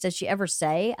wise? Does she ever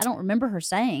say? I don't remember her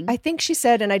saying. I think she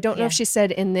said, and I don't know if she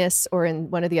said in this or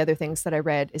in one of the other things that I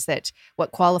read, is that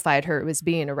what qualified her was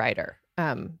being a writer.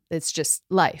 It's just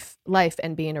life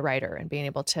and being a writer and being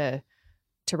able to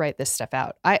write this stuff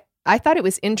out. I thought it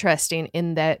was interesting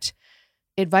in that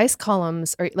advice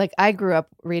columns are like, I grew up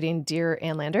reading Dear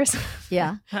Ann Landers.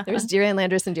 Yeah. There's Dear Ann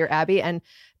Landers and Dear Abby, and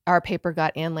our paper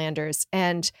got Ann Landers.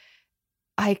 And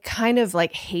I kind of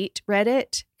like read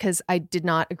it because I did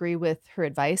not agree with her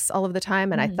advice all of the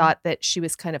time. And I thought that she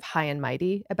was kind of high and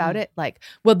mighty about it. Like,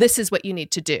 well, this is what you need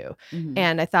to do.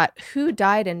 And I thought, who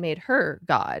died and made her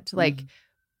God? Like,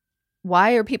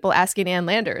 why are people asking Ann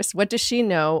Landers? What does she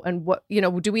know? And what,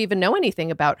 do we even know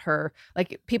anything about her?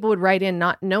 Like, people would write in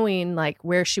not knowing like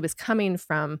where she was coming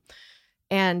from.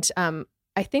 And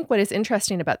I think what is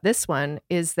interesting about this one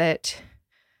is that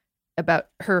about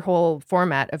her whole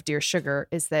format of Dear Sugar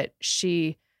is that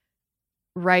she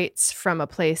writes from a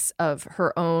place of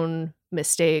her own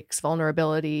mistakes,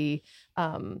 vulnerability,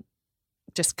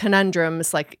 just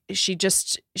conundrums. Like she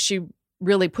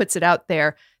really puts it out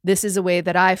there. This is a way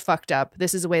that I fucked up.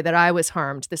 This is a way that I was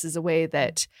harmed. This is a way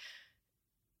that,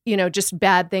 just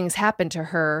bad things happened to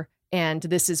her. And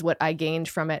this is what I gained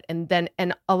from it. And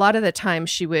a lot of the time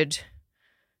she would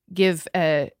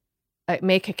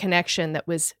make a connection that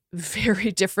was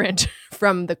very different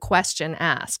from the question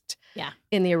asked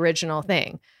in the original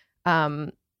thing.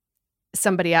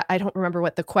 Somebody, I don't remember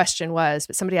what the question was,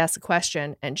 but somebody asked the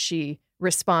question and she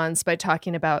responds by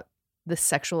talking about the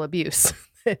sexual abuse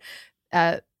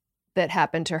that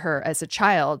happened to her as a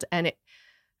child. And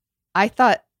I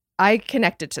thought I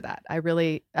connected to that.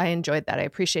 I enjoyed that. I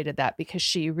appreciated that because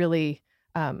she really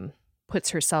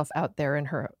puts herself out there in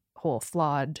her whole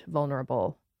flawed,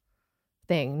 vulnerable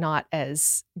thing, not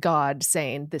as God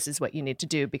saying, this is what you need to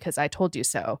do because I told you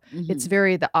so. It's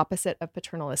very the opposite of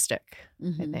paternalistic,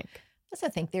 I think. I also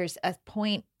think there's a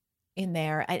point in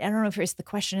there. I don't know if it's the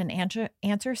question and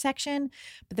answer section,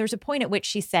 but there's a point at which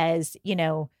she says,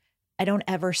 I don't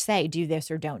ever say do this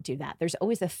or don't do that. There's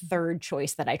always a third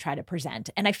choice that I try to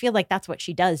present. And I feel like that's what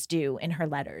she does do in her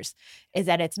letters, is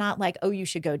that it's not like, oh, you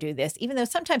should go do this, even though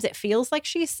sometimes it feels like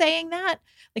she's saying that.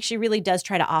 Like she really does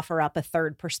try to offer up a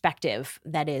third perspective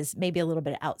that is maybe a little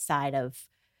bit outside of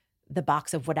the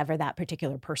box of whatever that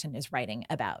particular person is writing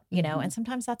about, and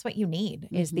sometimes that's what you need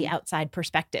is the outside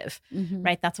perspective,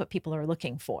 right? That's what people are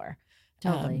looking for.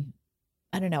 Totally.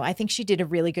 I don't know. I think she did a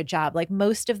really good job. Like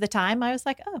most of the time I was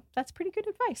like, oh, that's pretty good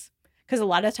advice. Because a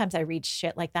lot of times I read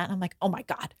shit like that and I'm like, oh my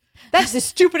God, that's the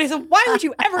stupidest. Why would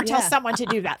you ever tell someone to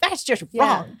do that? That's just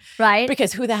wrong. Right.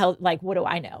 Because who the hell, like, what do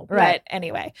I know? Right. But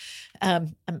anyway,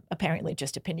 I'm apparently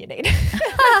just opinionated.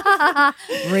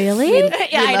 Really?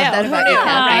 Yeah, I know. That about you, Oh,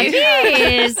 Kathy.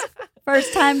 jeez.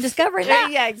 First time discovering that.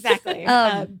 Yeah, exactly.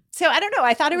 So I don't know.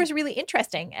 I thought it was really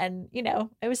interesting, and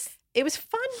it was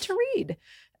fun to read.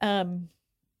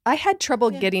 I had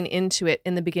trouble getting into it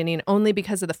in the beginning only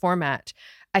because of the format.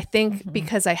 I think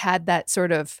because I had that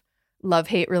sort of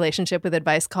love-hate relationship with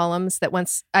advice columns that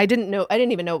once I didn't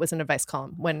even know it was an advice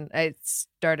column when I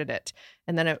started it.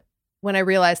 And then when I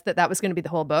realized that was going to be the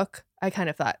whole book, I kind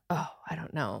of thought, oh, I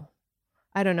don't know.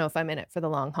 I don't know if I'm in it for the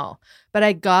long haul. But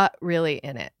I got really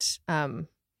in it.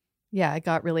 I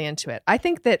got really into it. I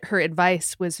think that her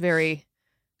advice was very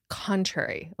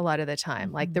contrary a lot of the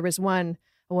time. Like there was a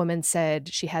woman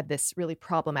said she had this really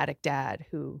problematic dad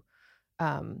who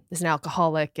is an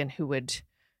alcoholic and who would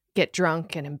get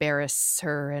drunk and embarrass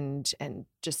her and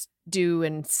just do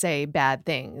and say bad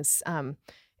things.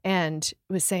 And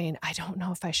was saying, I don't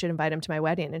know if I should invite him to my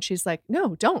wedding. And she's like,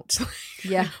 no, don't.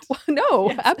 Yeah. Well, no,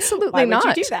 Yes. absolutely Why not.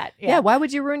 would you do that? Yeah. Why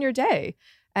would you ruin your day?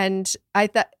 And I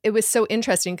thought it was so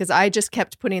interesting because I just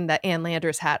kept putting the Ann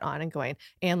Landers hat on and going,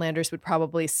 Ann Landers would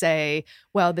probably say,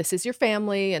 well, this is your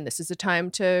family and this is a time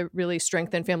to really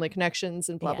strengthen family connections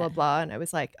and blah, blah, blah. And I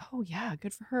was like, oh, yeah,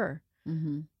 good for her.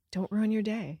 Mm-hmm. Don't ruin your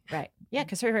day. Right. Yeah,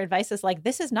 because her advice is like,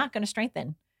 this is not going to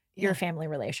strengthen your family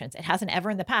relations. It hasn't ever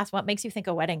in the past. What makes you think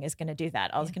a wedding is going to do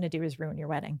that? All it's going to do is ruin your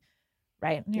wedding.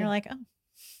 Right. And you're like, oh,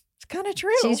 it's kind of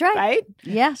true. She's right. Right.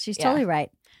 Yeah, she's totally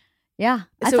right. Yeah.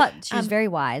 I So, thought she was very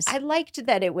wise. I liked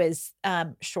that it was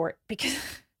short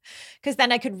because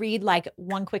then I could read like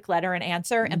one quick letter and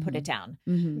answer and put it down.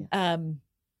 Mm-hmm.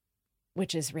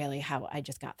 Which is really how I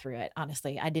just got through it.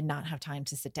 Honestly, I did not have time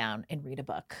to sit down and read a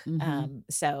book.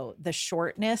 So the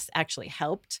shortness actually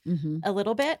helped a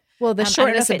little bit. Well, the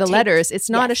shortness of the letters, it's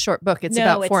not a short book. It's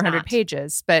about 400 it's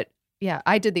pages. But yeah,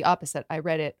 I did the opposite. I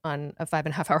read it on a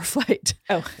 5.5 hour flight.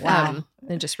 Oh, wow.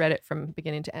 And just read it from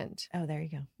beginning to end. Oh, there you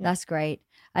go. That's great.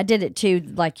 I did it too,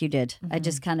 like you did. I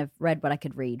just kind of read what I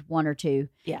could read, one or two,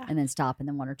 and then stop, and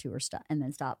then one or two or stop, and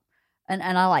then stop. And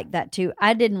I like that too.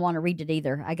 I didn't want to read it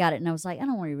either. I got it and I was like, I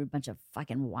don't want to read a bunch of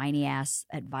fucking whiny ass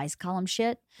advice column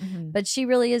shit. But she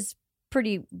really is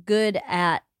pretty good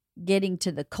at getting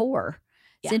to the core.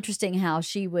 It's interesting how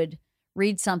she would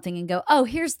read something and go, oh,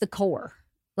 here's the core.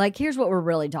 Like, here's what we're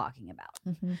really talking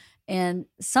about. And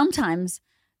sometimes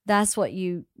that's what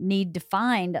you need to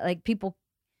find. Like people,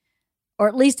 or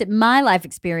at least in my life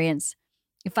experience,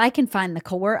 if I can find the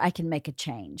core, I can make a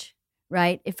change.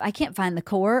 Right? If I can't find the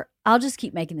core, I'll just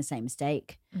keep making the same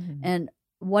mistake. And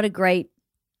what a great,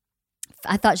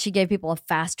 I thought she gave people a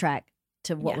fast track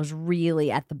to what was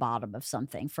really at the bottom of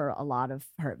something for a lot of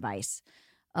her advice.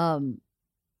 And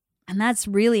that's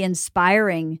really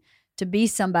inspiring to be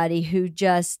somebody who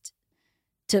just,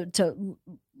 to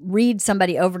read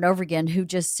somebody over and over again who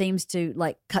just seems to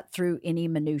like cut through any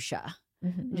minutia,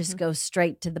 just go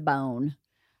straight to the bone.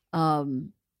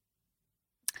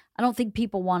 I don't think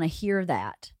people want to hear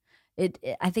that.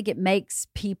 I think it makes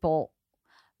people.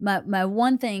 My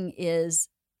one thing is,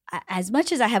 as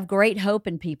much as I have great hope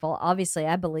in people, obviously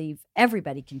I believe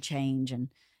everybody can change and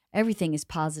everything is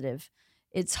positive.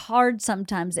 It's hard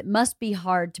sometimes. It must be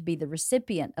hard to be the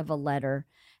recipient of a letter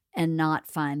and not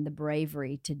find the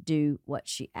bravery to do what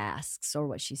she asks or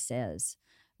what she says.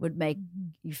 Would make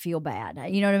you feel bad.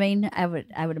 You know what I mean? I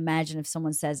would imagine if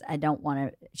someone says, I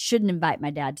shouldn't invite my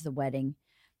dad to the wedding.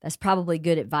 That's probably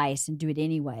good advice, and do it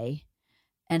anyway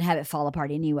and have it fall apart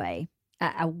anyway.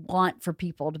 I want for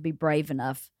people to be brave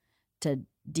enough to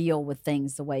deal with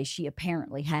things the way she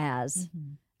apparently has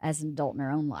as an adult in her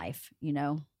own life,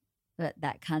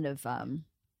 that kind of,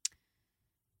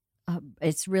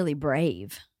 it's really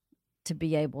brave to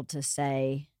be able to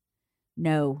say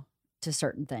no to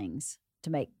certain things,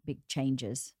 to make big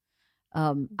changes.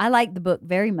 I like the book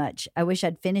very much. I wish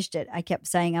I'd finished it. I kept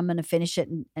saying I'm going to finish it.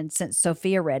 And since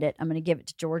Sophia read it, I'm going to give it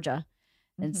to Georgia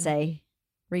and say,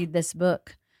 read this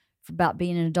book about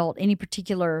being an adult. Any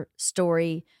particular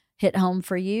story hit home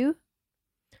for you?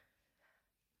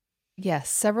 Yes,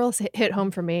 several hit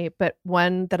home for me. But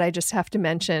one that I just have to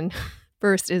mention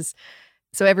first is,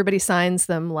 so everybody signs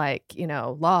them like,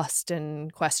 lost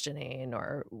and questioning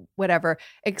or whatever,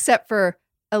 except for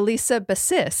Elisa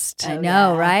Bassist. I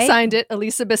know, right? Signed it,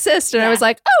 Elisa Bassist. And I was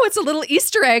like, oh, it's a little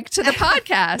Easter egg to the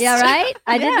podcast. Yeah, right?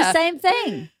 I did the same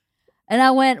thing. And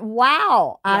I went,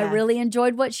 wow, I really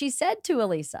enjoyed what she said to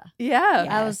Elisa. Yeah.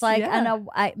 I was like, I know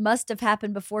it must have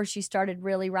happened before she started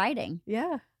really writing.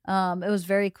 Yeah. It was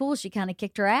very cool. She kind of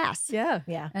kicked her ass. Yeah.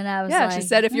 Yeah. And I was like, she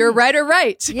said, if you're a writer,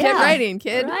 write. Get writing,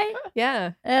 kid. Right?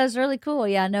 Yeah. It was really cool.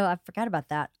 Yeah, no, I forgot about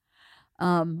that.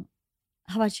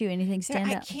 How about you? Anything stand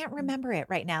I out? can't remember it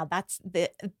right now. But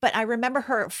I remember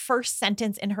her first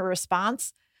sentence in her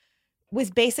response was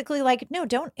basically like, no,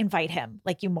 don't invite him,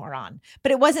 like, you moron.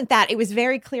 But it wasn't that. It was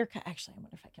very clear cut. Actually, I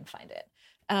wonder if I can find it.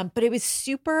 But it was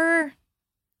super.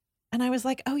 And I was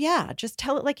like, oh yeah, just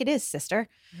tell it like it is, sister.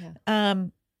 Yeah.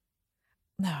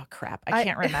 Oh crap, I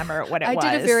can't remember what it was.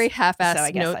 I did a very half-assed so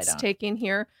I guess I notes don't. taking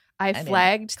here. I didn't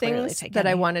flagged clearly things take that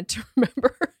I any. wanted to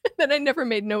remember, that I never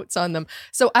made notes on them.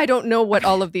 So I don't know what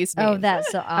all of these mean. Oh, that's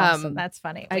so awesome. That's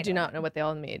funny. I Wait do a not minute. know what they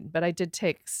all mean, but I did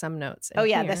take some notes. Oh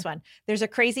yeah, here. this one. There's a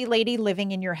crazy lady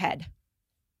living in your head.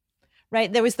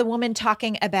 Right. There was the woman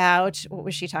talking about, what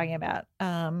was she talking about?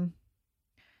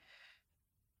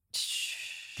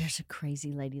 There's a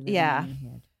crazy lady living Yeah. in your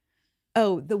head.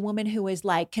 Oh, the woman who was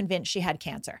like convinced she had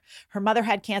cancer. Her mother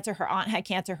had cancer. Her aunt had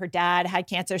cancer. Her dad had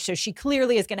cancer. So she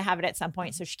clearly is going to have it at some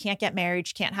point. So she can't get married.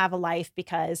 She can't have a life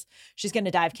because she's going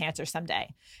to die of cancer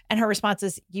someday. And her response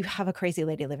is, you have a crazy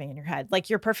lady living in your head. Like,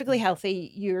 you're perfectly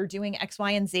healthy. You're doing X,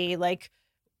 Y, and Z. Like,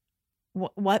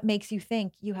 what makes you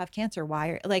think you have cancer?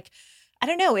 Why? Like, I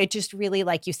don't know. It just really,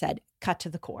 like you said, cut to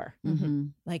the core. Mm-hmm.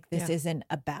 Like, this Yeah. isn't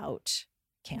about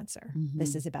cancer. Mhm.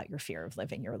 This is about your fear of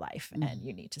living your life, and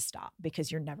you need to stop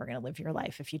because you're never going to live your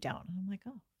life if you don't. And I'm like,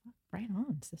 oh, right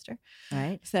on, sister.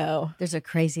 Right. So There's a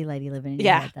crazy lady living in your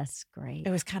Yeah. head. That's great. it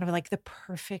was kind of like the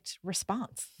perfect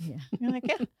response. Yeah. You're like,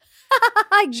 yeah,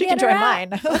 I she get can her join out. mine.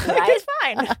 Like, it's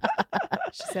fine.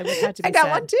 She said what had to be I got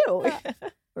said. one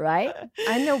too. Right.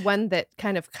 I know one that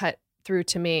kind of cut through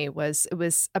to me was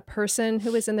a person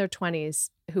who was in their 20s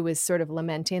who was sort of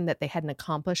lamenting that they hadn't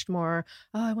accomplished more.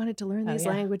 Oh, I wanted to learn Oh, these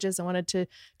yeah. languages. I wanted to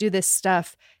do this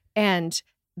stuff. And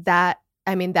that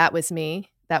was me.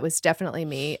 That was definitely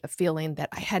me, a feeling that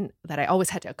I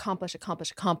always had to accomplish.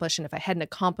 And if I hadn't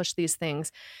accomplished these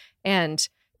things, and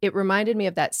it reminded me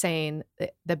of that saying,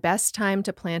 the best time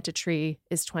to plant a tree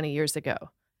is 20 years ago.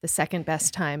 The second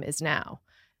best time is now.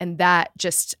 And that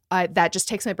just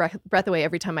takes my breath away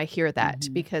every time I hear that,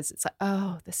 Mhm. because it's like,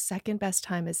 oh, the second best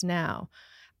time is now.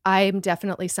 I'm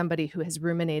definitely somebody who has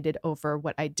ruminated over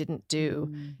what I didn't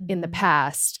do in the Mhm.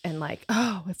 past, and like,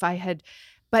 oh, if I had,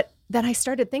 but then I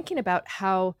started thinking about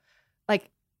how, like,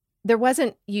 there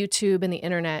wasn't YouTube and the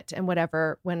internet and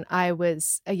whatever when I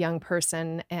was a young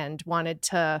person and wanted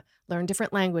to learn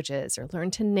different languages or learn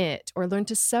to knit or learn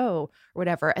to sew or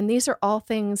whatever. And these are all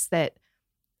things that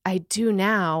I do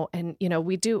now. And,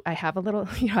 I have a little,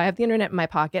 I have the internet in my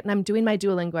pocket, and I'm doing my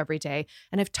Duolingo every day.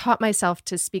 And I've taught myself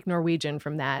to speak Norwegian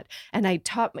from that. And I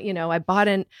bought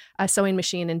a sewing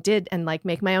machine and like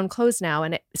make my own clothes now.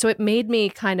 And so it made me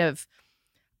kind of,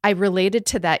 I related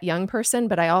to that young person,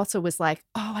 but I also was like,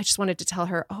 oh, I just wanted to tell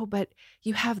her, oh, but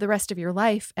you have the rest of your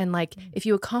life. And like, if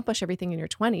you accomplish everything in your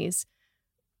 20s,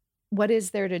 what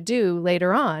is there to do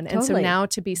later on? And so Totally. now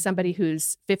to be somebody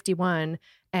who's 51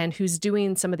 and who's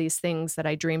doing some of these things that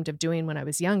I dreamed of doing when I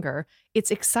was younger,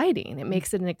 it's exciting. It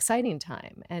makes it an exciting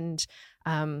time. And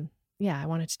I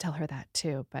wanted to tell her that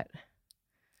too. But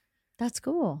That's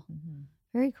cool. Mhm.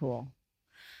 Very cool.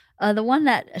 The one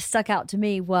that stuck out to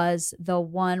me was the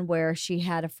one where she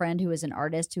had a friend who was an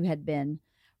artist who had been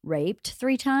raped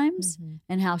 3 times,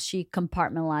 and how she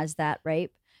compartmentalized that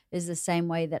rape is the same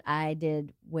way that I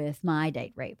did with my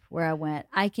date rape, where I went,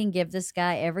 I can give this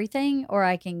guy everything, or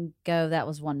I can go, that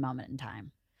was one moment in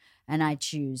time. And I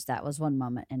choose that was one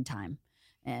moment in time.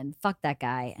 And fuck that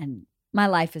guy. And my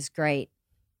life is great.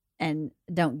 And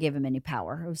don't give him any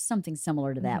power. It was something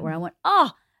similar to that, where I went,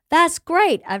 oh, that's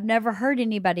great. I've never heard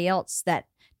anybody else that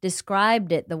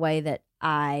described it the way that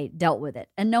I dealt with it.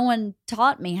 And no one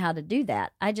taught me how to do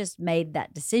that. I just made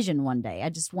that decision one day. I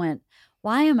just went,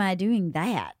 why am I doing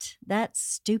that? That's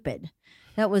stupid.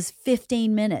 That was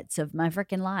 15 minutes of my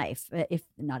freaking life. If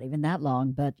not even that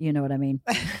long, but you know what I mean?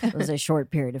 It was a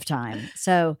short period of time.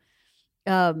 So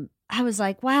I was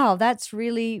like, wow, that's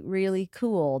really, really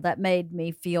cool. That made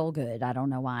me feel good. I don't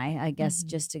know why. I guess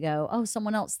just to go, oh,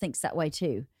 someone else thinks that way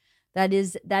too. That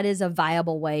is a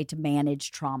viable way to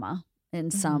manage trauma in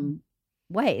some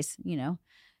ways,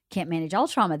 Can't manage all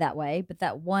trauma that way, but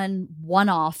that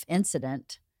one-off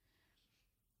incident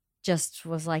just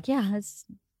was like, yeah, it's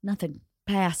nothing.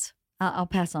 Pass. I'll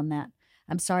pass on that.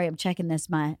 I'm sorry, I'm checking this.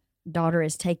 My daughter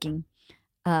is taking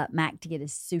Mac to get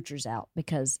his sutures out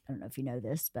because, I don't know if you know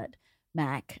this, but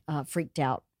Mac freaked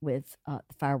out with the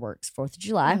fireworks 4th of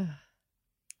July.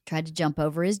 Tried to jump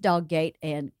over his dog gate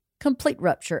and complete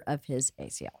rupture of his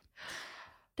ACL.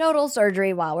 Total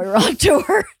surgery while we were on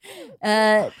tour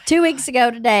 2 weeks ago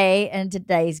today, and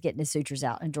today he's getting his sutures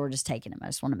out, and Georgia's taking him. I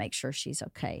just want to make sure she's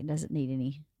okay. Doesn't need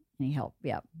any help.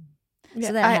 Yeah.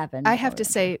 So that happened. I have to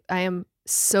say, I am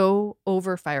so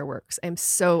over fireworks. I'm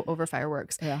so over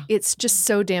fireworks. Yeah. It's just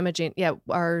so damaging. Yeah,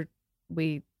 our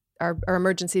our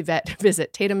emergency vet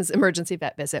visit, Tatum's emergency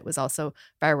vet visit was also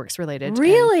fireworks related.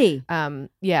 Really? And,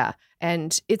 yeah.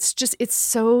 And it's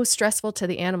so stressful to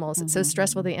the animals. It's so Mm-hmm.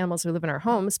 stressful to the animals who live in our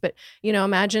homes. But,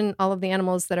 imagine all of the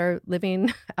animals that are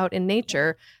living out in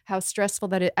nature, how stressful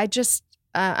that it,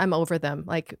 I'm over them.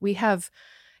 Like have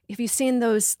you seen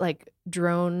those like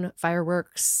drone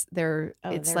fireworks? It's they're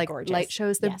like gorgeous. light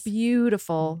shows. They're Yes.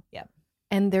 beautiful. Yep.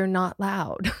 And they're not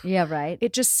loud. Yeah, right.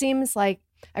 It just seems like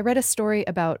I read a story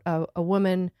about a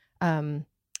woman, it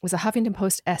was a Huffington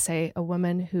Post essay, a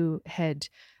woman who had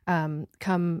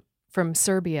come from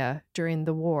Serbia during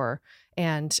the war,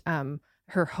 and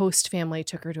her host family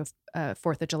took her to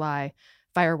 4th of July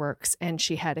fireworks, and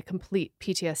she had a complete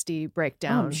PTSD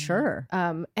breakdown. I'm sure.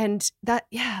 And that,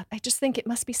 I just think it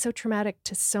must be so traumatic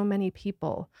to so many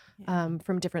people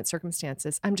from different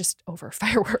circumstances. I'm just over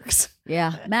fireworks.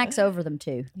 Yeah, Mac's over them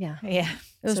too. Yeah. Yeah.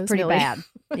 It was So is pretty Millie. bad.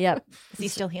 Yep. Is he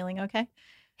still healing okay?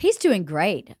 He's doing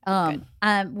great.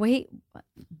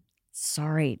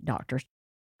 Sorry, doctor,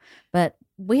 but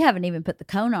we haven't even put the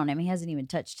cone on him. He hasn't even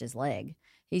touched his leg.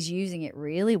 He's using it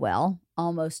really well,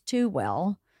 almost too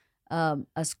well.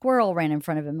 A squirrel ran in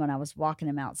front of him when I was walking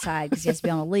him outside because he has to be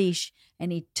on a leash,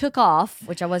 and he took off,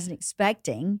 which I wasn't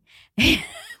expecting.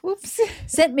 Whoops.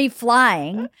 Sent me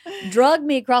flying, drugged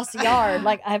me across the yard.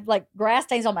 Like I have like grass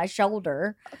stains on my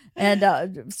shoulder,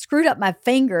 and screwed up my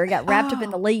finger, got wrapped up in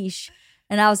the leash.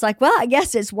 And I was like, well, I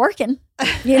guess it's working.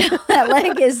 That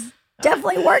leg is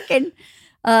definitely working.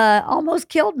 Almost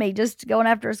killed me just going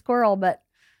after a squirrel, but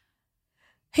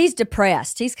he's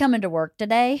depressed. He's coming to work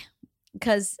today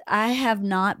because I have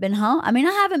not been home. I mean,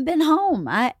 I haven't been home.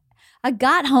 I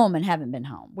got home and haven't been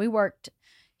home. We worked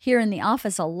here in the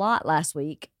office a lot last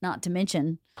week, not to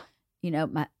mention,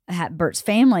 Bert's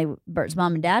family, Bert's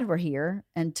mom and dad were here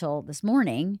until this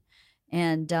morning.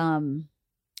 And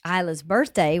Isla's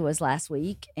birthday was last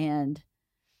week. And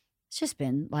it's just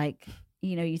been like,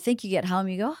 you think you get home,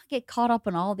 you go, I get caught up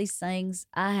in all these things.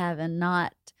 I haven't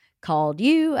not called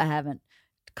you. I haven't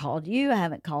called you. I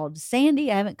haven't called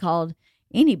Sandy. I haven't called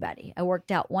anybody. I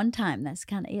worked out one time. That's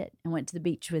kind of it. I went to the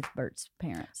beach with Bert's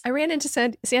parents. I ran into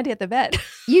Sandy at the vet.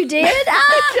 You did?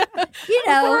 For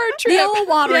our The trip. old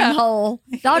watering Yeah. hole.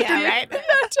 Doctor, Yeah, right.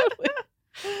 Totally.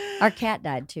 our cat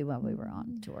died too while we were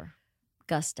on tour.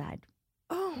 Gus died.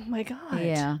 Oh my God.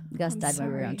 Yeah, Gus I'm died when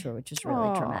we were on sorry. tour, which was really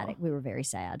Aw. traumatic. We were very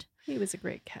sad. He was a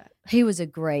great cat. He was a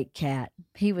great cat.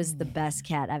 He was the best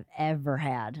cat I've ever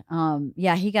had.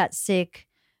 He got sick.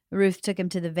 Ruth took him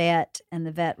to the vet, and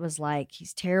the vet was like,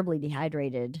 he's terribly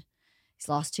dehydrated. He's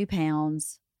lost 2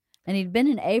 pounds. And he'd been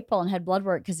in April and had blood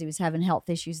work because he was having health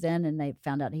issues then, and they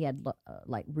found out he had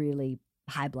really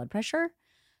high blood pressure.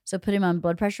 So put him on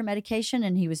blood pressure medication,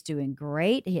 and he was doing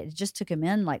great. He just took him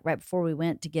in like right before we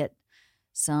went to get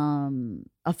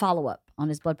a follow-up on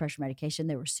his blood pressure medication.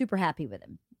 They were super happy with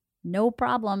him. No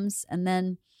problems. And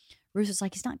then Ruth was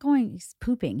like, he's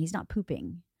pooping. He's not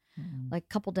pooping. Like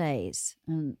a couple days.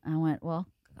 And I went, well,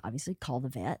 obviously call the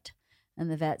vet. And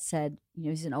the vet said,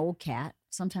 he's an old cat.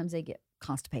 Sometimes they get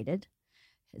constipated,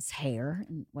 his hair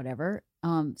and whatever.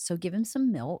 So give him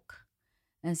some milk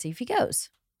and see if he goes.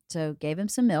 So gave him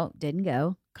some milk, didn't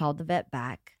go, called the vet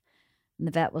back. And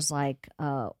the vet was like,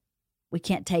 we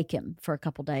can't take him for a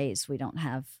couple days. We don't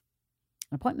have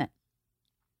an appointment.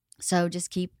 So just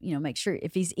keep, make sure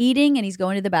if he's eating and he's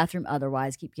going to the bathroom,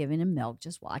 otherwise keep giving him milk.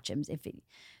 Just watch him. If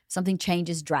something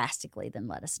changes drastically, then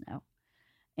let us know.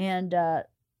 And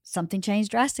something changed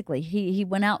drastically. He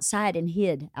went outside and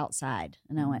hid outside.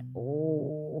 And I went,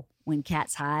 oh, when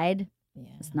cats hide,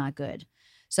 it's not good.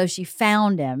 So she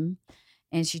found him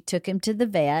and she took him to the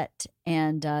vet.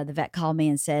 And the vet called me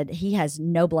and said he has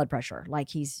no blood pressure.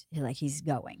 He's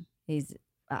going.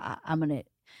 I'm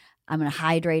gonna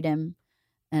hydrate him.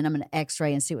 And I'm going to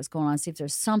x-ray and see what's going on, see if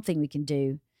there's something we can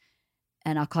do.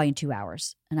 And I'll call you in 2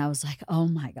 hours. And I was like, oh,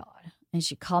 my God. And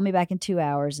she called me back in 2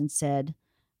 hours and said,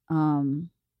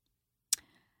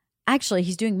 actually,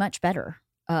 he's doing much better.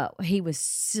 He was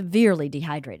severely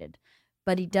dehydrated.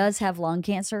 But he does have lung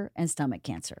cancer and stomach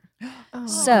cancer. Oh,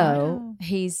 So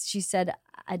she said,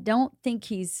 I don't think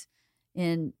he's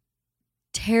in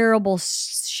terrible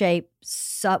shape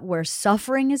where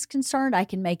suffering is concerned. I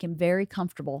can make him very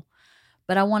comfortable.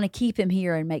 But I want to keep him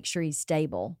here and make sure he's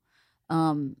stable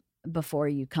before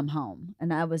you come home. And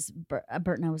Bert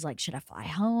and I was like, should I fly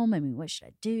home? I mean, what should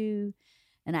I do?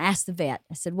 And I asked the vet,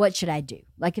 I said, what should I do?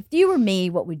 Like, if you were me,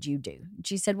 what would you do? And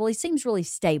she said, well, he seems really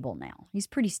stable now. He's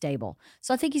pretty stable.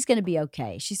 So I think he's going to be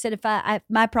okay. She said,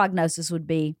 my prognosis would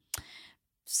be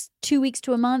 2 weeks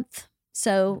to a month.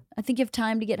 So I think you have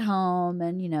time to get home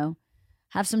and,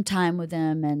 have some time with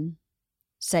him and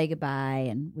say goodbye.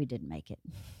 And we didn't make it.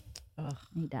 Ugh.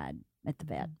 He died at the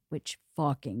vet, which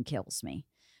fucking kills me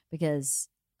because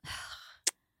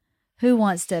who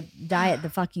wants to die at the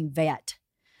fucking vet?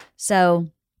 So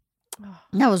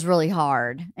that was really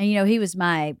hard. And, he was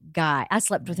my guy. I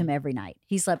slept with him every night.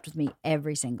 He slept with me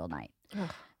every single night. Ugh.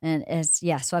 And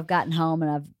so I've gotten home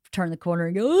and I've turned the corner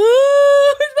and go,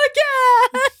 oh, it's my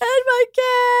cat, my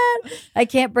cat. I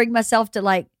can't bring myself to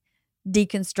like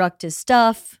deconstruct his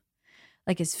stuff.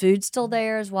 Like his food's still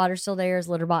there, his water's still there, his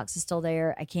litter box is still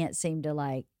there. I can't seem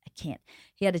to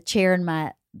he had a chair in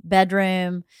my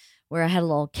bedroom where I had a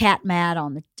little cat mat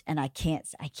and I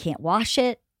can't wash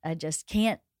it. I just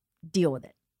can't deal with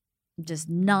it. I'm just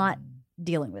not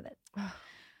dealing with it.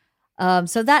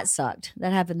 So that sucked.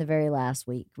 That happened the very last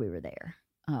week we were there.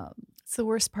 It's the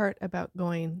worst part about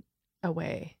going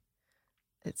away.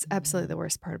 It's absolutely the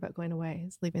worst part about going away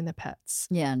is leaving the pets.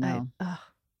 Yeah, no.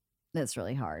 That's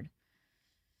really hard.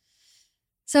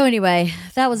 So anyway,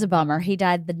 that was a bummer. He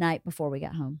died the night before we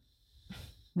got home.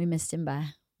 We missed him by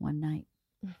one night,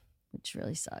 which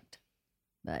really sucked.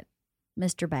 But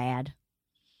Mr. Bad.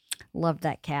 Loved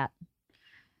that cat.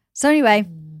 So anyway,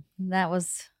 that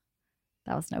was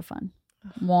no fun.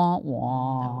 Wah,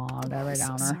 wah. Very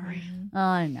downer. Sorry.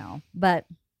 I know. But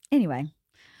anyway,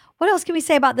 what else can we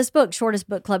say about this book? Shortest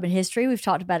book club in history. We've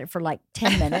talked about it for like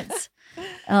 10 minutes.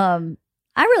 I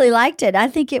really liked it. I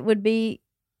think it would be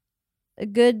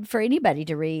good for anybody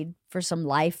to read for some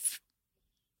life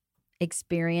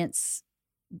experience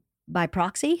by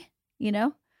proxy,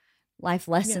 life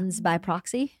lessons by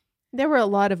proxy. There were a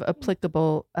lot of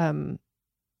applicable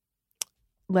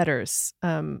letters.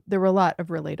 There were a lot of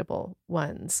relatable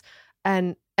ones.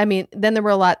 And I mean, then there were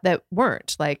a lot that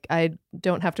weren't. Like, I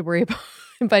don't have to worry about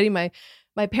inviting my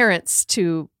parents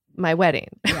to my wedding,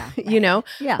 Yeah.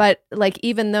 Yeah. But like,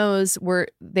 even those were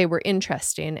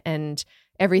interesting, and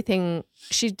everything.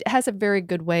 She has a very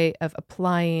good way of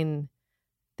applying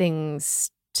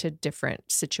things to different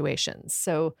situations.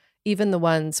 So even the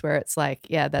ones where it's like,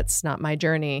 yeah, that's not my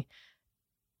journey.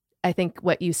 I think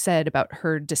what you said about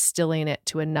her distilling it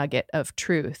to a nugget of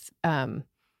truth, that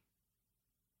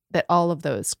all of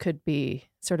those could be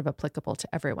sort of applicable to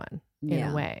everyone in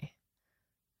a way.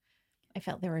 I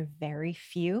felt there were very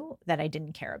few that I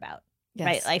didn't care about. Yes.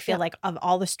 Right. I feel like of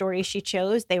all the stories she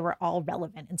chose, they were all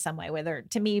relevant in some way, whether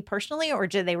to me personally or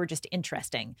they were just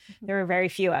interesting. There were very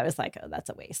few I was like, oh, that's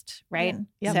a waste. Right.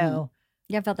 Yeah. So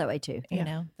yeah, I felt that way too. I don't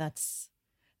know.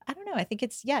 I think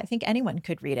I think anyone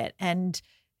could read it. And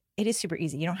it is super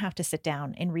easy. You don't have to sit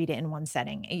down and read it in one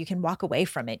setting. You can walk away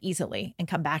from it easily and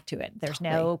come back to it. There's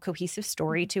no cohesive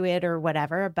story to it or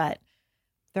whatever, but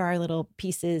there are little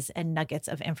pieces and nuggets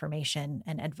of information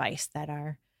and advice that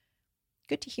are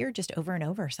good to hear just over and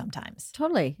over sometimes.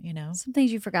 Totally. Some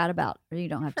things you forgot about or you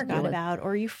don't have to deal with.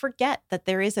 Or you forget that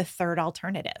there is a third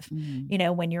alternative.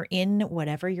 Mm-hmm. When you're in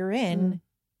whatever you're in,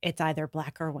 it's either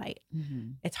black or white.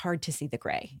 Mm-hmm. It's hard to see the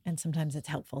gray. And sometimes it's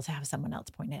helpful to have someone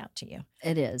else point it out to you.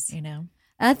 It is.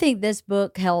 I think this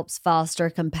book helps foster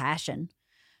compassion,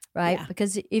 right? Yeah.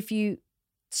 Because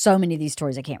so many of these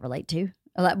stories I can't relate to.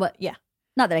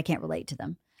 Not that I can't relate to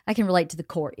them. I can relate to the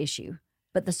core issue,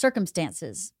 but the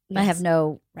circumstances I have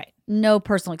no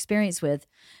personal experience with.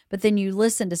 But then you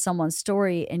listen to someone's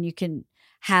story and you can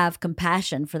have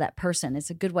compassion for that person.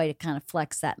 It's a good way to kind of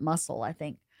flex that muscle, I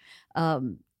think,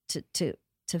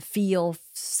 to feel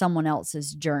someone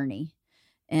else's journey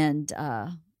and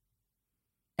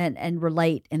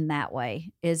relate in that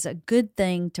way is a good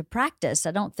thing to practice.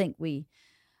 I don't think we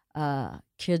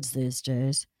kids these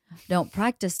days don't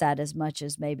practice that as much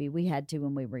as maybe we had to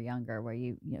when we were younger, where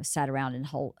you sat around and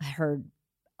heard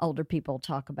older people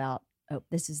talk about, oh,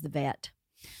 this is the vet.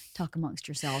 Talk amongst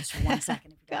yourselves for 1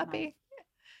 second. If you don't mind.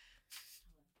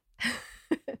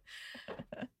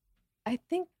 I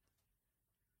think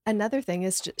another thing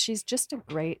is she's just a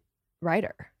great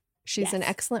writer. She's an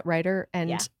excellent writer,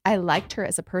 and I liked her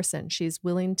as a person. She's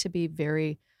willing to be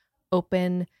very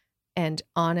open and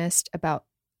honest about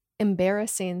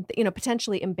embarrassing,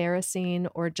 potentially embarrassing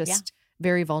or just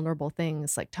very vulnerable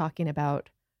things, like talking about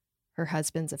her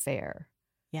husband's affair.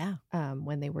 Yeah.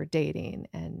 When they were dating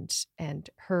and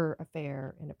her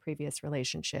affair in a previous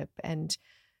relationship. And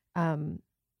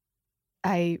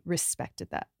I respected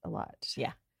that a lot.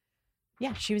 Yeah.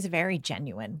 Yeah. She was a very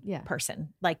genuine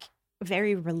person, like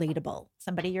very relatable.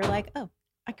 Somebody you're like, oh,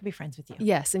 I could be friends with you.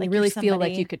 Yes. And you really feel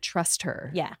like you could trust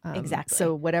her. Yeah, exactly.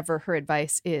 So whatever her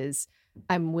advice is,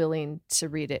 I'm willing to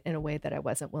read it in a way that I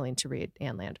wasn't willing to read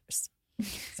Ann Landers.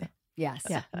 So. Yes.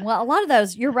 Yeah. Well, a lot of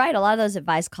those, you're right. A lot of those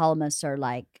advice columnists are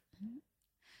like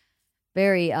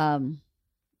very,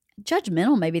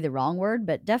 judgmental may be the wrong word,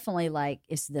 but definitely like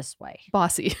it's this way.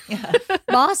 Bossy. Yeah.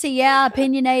 Bossy, yeah,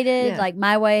 opinionated, Yeah. like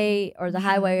my way or the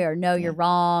highway, or no, you're Yeah.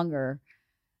 wrong, or.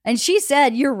 And she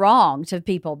said you're wrong to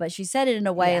people, but she said it in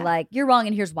a way Yeah. like you're wrong,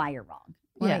 and here's why you're wrong.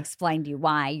 Let me Yeah. explain to you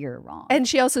why you're wrong. And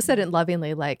she also said it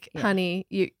lovingly, like, Yeah. honey,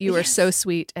 you are so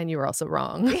sweet and you were also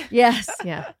wrong. yes,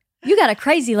 Yeah. you got a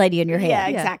crazy lady in your Yeah,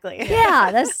 head. exactly.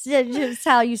 Yeah, that's just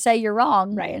how you say you're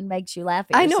wrong, Right. and makes you laugh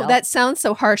at I yourself. know that sounds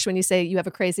so harsh when you say you have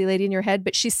a crazy lady in your head,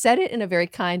 but she said it in a very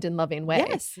kind and loving way.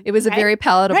 Yes. It was a Right. very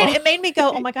palatable. Right. It made me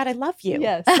go, oh my God, I love you.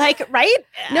 Yes. Like, right?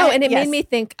 No, and it Yes. made me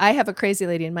think I have a crazy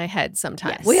lady in my head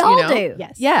sometimes. Yes. we you all know? do.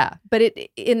 Yes. Yeah, but it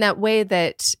in that way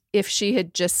that if she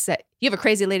had just said, you have a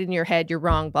crazy lady in your head, you're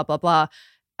wrong, blah, blah, blah,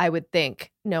 I would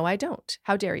think, no, I don't.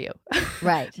 How dare you?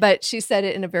 Right. But she said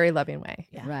it in a very loving way.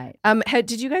 Yeah. Right.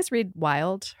 Did you guys read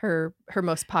Wild, her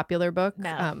most popular book,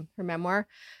 No. her memoir?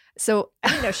 So I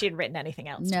didn't know she had written anything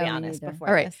else, to No, be me honest, neither. before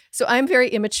all right. this. So I'm very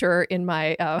immature in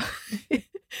my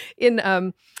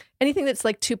in anything that's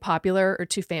like too popular or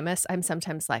too famous. I'm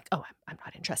sometimes like, oh, I'm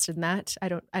not interested in that. I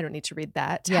don't need to read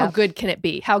that. Yeah. How good can it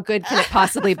be? How good can it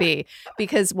possibly be?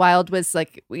 Because Wild was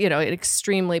like, an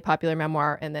extremely popular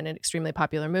memoir and then an extremely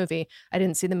popular movie. I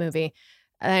didn't see the movie.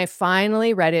 And I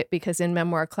finally read it because in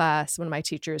memoir class, one of my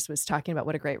teachers was talking about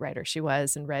what a great writer she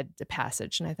was and read the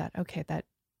passage. And I thought, okay, that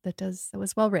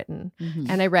was well written. Mhm.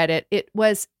 And I read it. It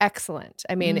was excellent.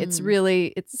 I mean, it's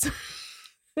Mm.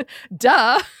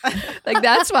 duh. Like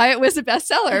that's why it was a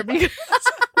bestseller. Because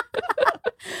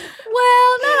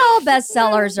Well, not all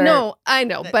bestsellers are. no, I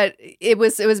know, but it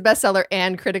was bestseller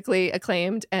and critically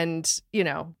acclaimed, and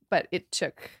but it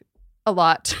took a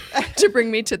lot to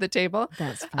bring me to the table.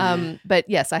 That's fine. But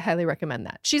yes, I highly recommend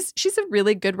that. She's a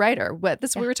really good writer. What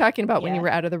we were talking about when you Yeah.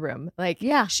 were out of the room. Like,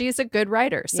 Yeah. she's a good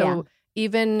writer. So Yeah.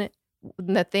 even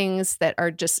the things that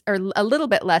are a little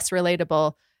bit less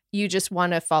relatable, you just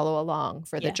want to follow along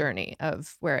for the Yeah. journey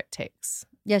of where it takes.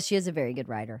 Yes, she is a very good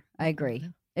writer. I agree. Mm-hmm.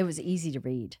 It was easy to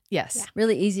read. Yes. Yeah.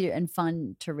 Really easy and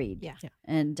fun to read. Yeah. Yeah.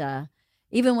 And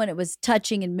even when it was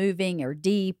touching and moving or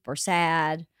deep or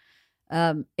sad,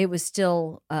 it was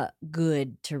still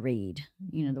good to read.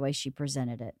 The way she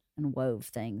presented it and wove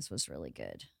things was really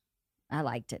good. I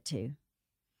liked it too.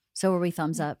 So were we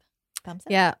thumbs up? Thumbs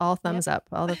up. Yeah. All thumbs up.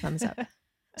 All the thumbs up.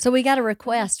 So we got a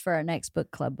request for our next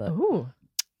book club book. Ooh.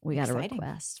 We got exciting. a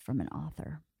request from an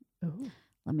author. Ooh.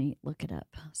 Let me look it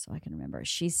up so I can remember.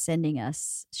 She's sending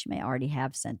us, she may already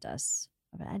have sent us,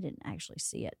 but I didn't actually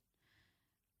see it.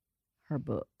 Her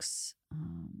books.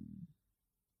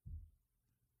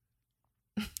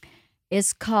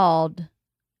 It's called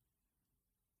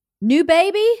New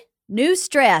Baby, New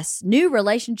Stress, New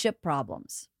Relationship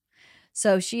Problems.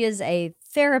 So she is a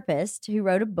therapist who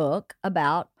wrote a book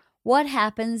about what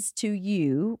happens to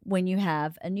you when you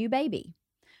have a new baby.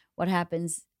 What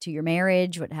happens to your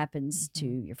marriage? What happens to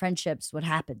your friendships? What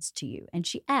happens to you? And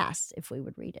she asked if we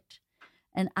would read it.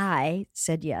 And I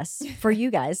said yes for you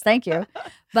guys. Thank you.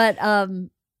 But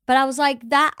I was like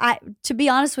to be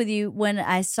honest with you, when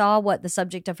I saw what the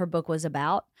subject of her book was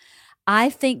about, I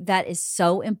think that is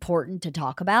so important to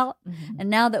talk about. Mhm. And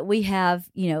now that we have,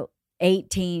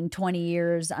 18, 20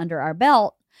 years under our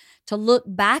belt, to look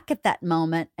back at that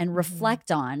moment and reflect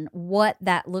on what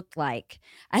that looked like,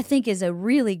 I think is a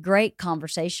really great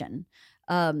conversation.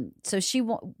 So she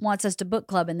wants us to book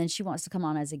club, and then she wants to come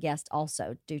on as a guest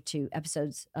also, do 2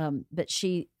 episodes. But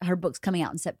her book's coming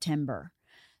out in September.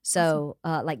 So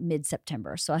like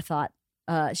mid-September. So I thought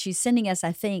she's sending us,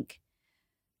 I think,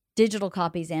 digital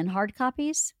copies and hard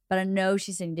copies, but I know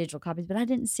she's sending digital copies, but I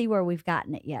didn't see where we've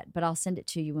gotten it yet, but I'll send it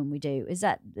to you when we do. Is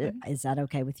that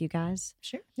okay with you guys?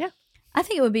 Sure. Yeah. I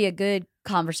think it would be a good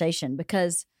conversation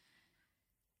because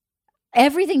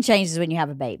everything changes when you have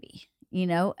a baby,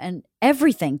 and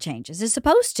everything changes. It's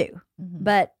supposed to, Mhm.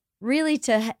 but really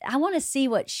I want to see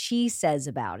what she says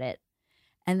about it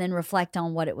and then reflect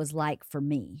on what it was like for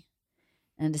me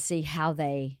and to see how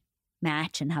they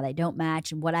match and how they don't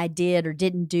match and what I did or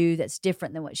didn't do that's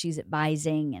different than what she's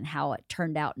advising and how it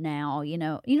turned out now. You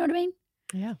know what I mean?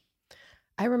 Yeah.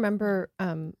 I remember,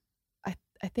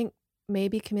 I think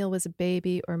maybe Camille was a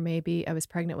baby or maybe I was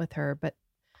pregnant with her, but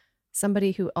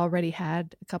somebody who already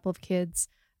had a couple of kids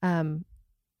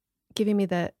giving me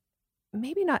the,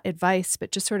 maybe not advice,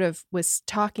 but just sort of was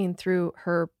talking through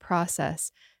her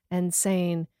process and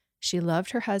saying, She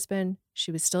loved her husband.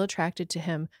 She was still attracted to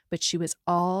him, but she was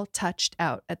all touched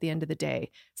out at the end of the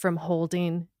day from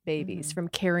holding babies, from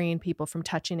carrying people, from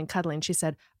touching and cuddling. She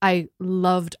said, I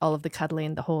loved all of the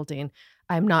cuddling, the holding.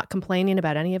 I'm not complaining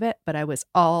about any of it, but I was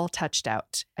all touched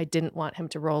out. I didn't want him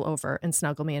to roll over and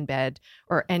snuggle me in bed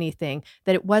or anything.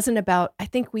 That it wasn't about, I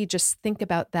think we just think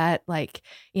about that like,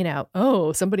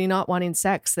 oh, somebody not wanting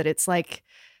sex, that it's like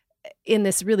in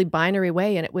this really binary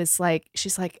way. And it was like,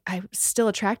 she's like, I was still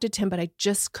attracted to him, but I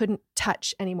just couldn't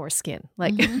touch any more skin.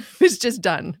 Like it was just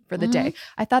done for the day.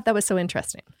 I thought that was so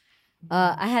interesting.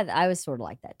 I was sort of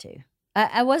like that too.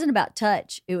 I wasn't about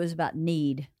touch. It was about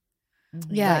need.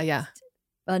 Yeah. Like, yeah.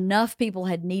 Enough people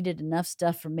had needed enough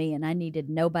stuff from me, and I needed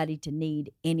nobody to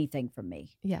need anything from me.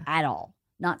 Yeah. At all.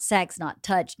 Not sex, not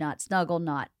touch, not snuggle,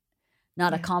 not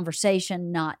a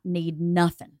conversation, not need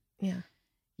nothing. Yeah.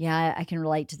 Yeah, I can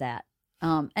relate to that.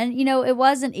 And it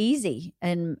wasn't easy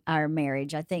in our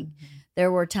marriage. I think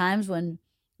there were times when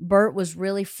Bert was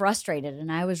really frustrated,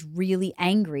 and I was really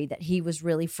angry that he was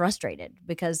really frustrated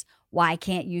because why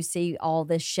can't you see all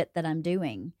this shit that I'm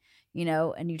doing?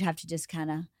 And you'd have to just kind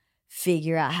of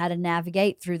figure out how to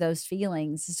navigate through those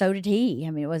feelings. So did he.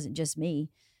 I mean, it wasn't just me.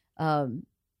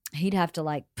 He'd have to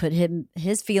like put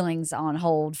his feelings on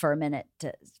hold for a minute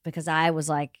because I was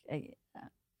like, I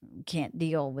can't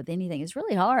deal with anything. It's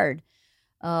really hard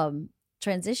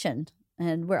transition.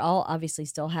 And we're all obviously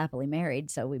still happily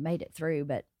married, so we made it through.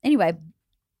 But anyway,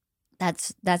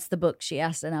 that's the book she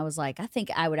asked, and I was like, I think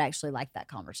I would actually like that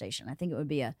conversation. I think it would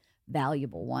be a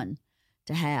valuable one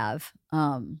to have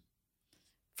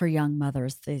for young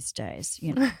mothers these days.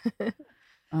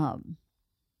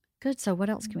 Good. So what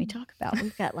else can we talk about?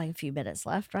 We've got like a few minutes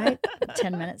left, right?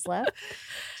 10 minutes left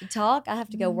to talk. I have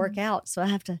to go work out, so I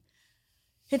have to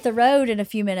hit the road in a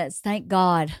few minutes. Thank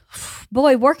God.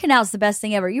 Boy, working out's the best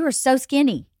thing ever. You are so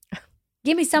skinny.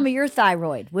 Give me some of your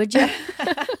thyroid, would you?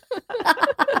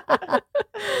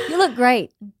 You look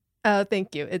great. Oh,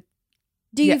 thank you.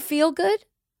 Do you feel good?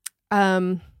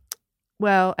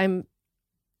 Well,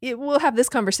 we'll have this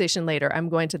conversation later. I'm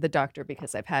going to the doctor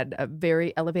because I've had a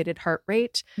very elevated heart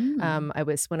rate. When I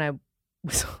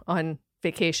was on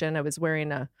vacation, I was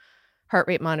wearing a heart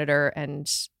rate monitor, and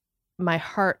my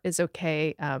heart is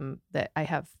okay. That I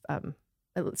have,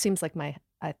 it seems like my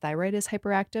thyroid is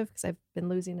hyperactive because I've been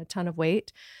losing a ton of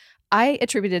weight. I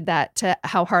attributed that to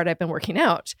how hard I've been working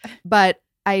out, but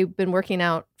I've been working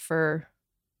out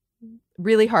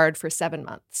really hard for 7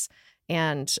 months.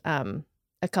 And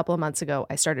a couple of months ago,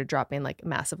 I started dropping like a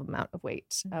massive amount of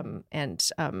weight. I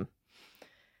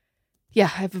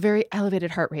have a very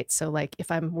elevated heart rate. So like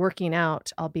if I'm working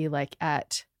out, I'll be like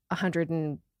at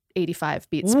 185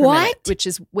 beats per minute, which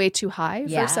is way too high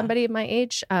for somebody of my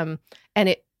age. And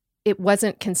it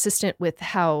wasn't consistent with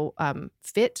how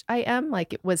fit I am.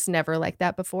 Like it was never like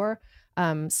that before.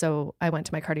 So I went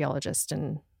to my cardiologist,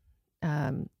 and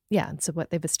and so what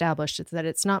they've established is that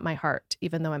it's not my heart,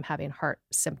 even though I'm having heart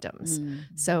symptoms.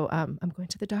 So I'm going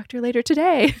to the doctor later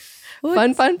today.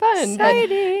 Fun.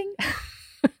 Exciting.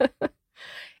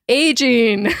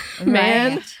 Aging,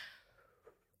 man. Right.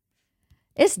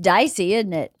 It's dicey,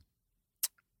 isn't it?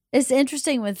 It's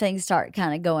interesting when things start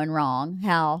kind of going wrong,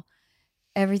 how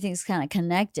everything's kind of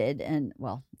connected. And,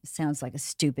 well, it sounds like a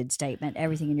stupid statement.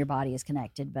 Everything in your body is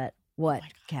connected. But what,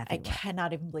 Kathy? I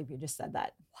cannot even believe you just said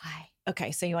that. Why?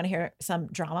 Okay, so you want to hear some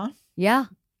drama? Yeah.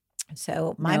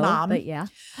 So my mom. But yeah.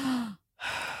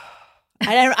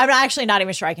 I'm actually not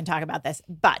even sure I can talk about this,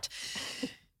 but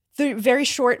the very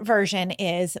short version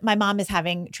is my mom is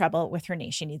having trouble with her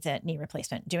knee. She needs a knee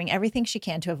replacement, doing everything she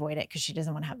can to avoid it because she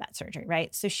doesn't want to have that surgery,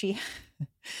 right? So she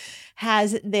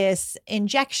has this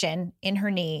injection in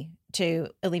her knee to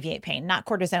alleviate pain, not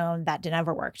cortisone. That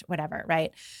never worked, whatever,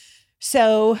 right?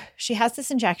 So she has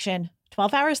this injection.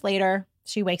 12 hours later,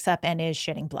 she wakes up and is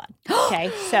shitting blood.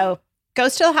 Okay. So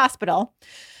goes to the hospital.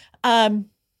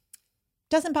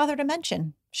 Doesn't bother to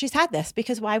mention she's had this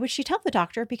because why would she tell the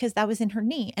doctor? Because that was in her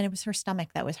knee and it was her stomach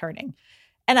that was hurting.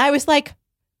 And I was like,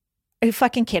 are you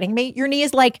fucking kidding me? Your knee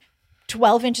is like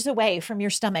 12 inches away from your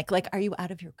stomach. Like, are you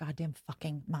out of your goddamn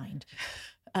fucking mind?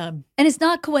 And it's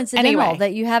not coincidental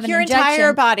that you have an your injection.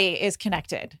 Entire body is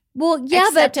connected. Well, yeah,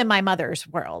 except in my mother's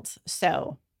world.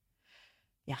 So,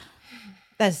 yeah.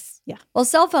 Well,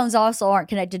 cell phones also aren't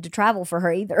connected to travel for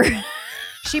her either.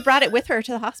 She brought it with her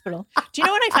to the hospital. Do you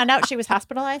know when I found out she was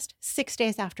hospitalized? 6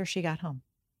 days after she got home.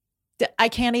 I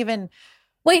can't even.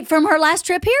 Wait, from her last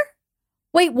trip here?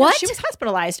 Wait, what? No, she was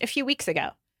hospitalized a few weeks ago.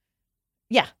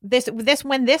 Yeah.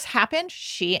 When this happened,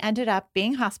 she ended up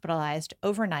being hospitalized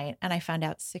overnight. And I found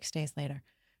out 6 days later.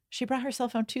 She brought her cell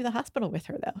phone to the hospital with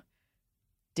her, though.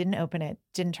 Didn't open it,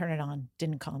 didn't turn it on,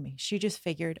 didn't call me. She just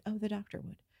figured, oh, the doctor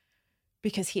would.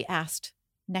 Because he asked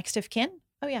next of kin.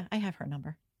 Oh yeah, I have her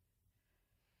number.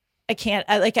 I can't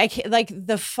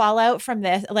the fallout from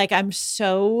this, like I'm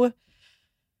so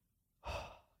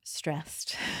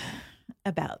stressed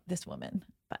about this woman.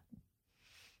 But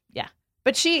yeah.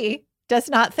 But she does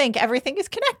not think everything is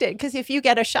connected, because if you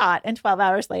get a shot and 12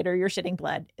 hours later you're shitting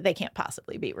blood, they can't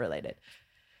possibly be related.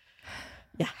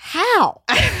 Yeah. How?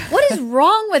 What is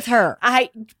wrong with her?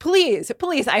 Please,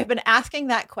 I've been asking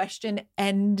that question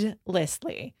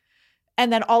endlessly.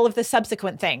 And then all of the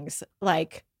subsequent things,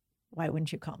 like, why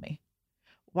wouldn't you call me?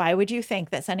 Why would you think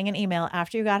that sending an email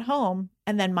after you got home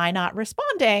and then my not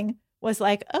responding was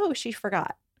like, oh, she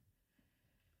forgot?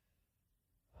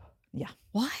 Yeah.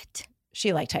 What?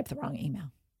 She like typed the wrong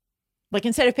email. Like,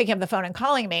 instead of picking up the phone and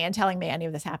calling me and telling me any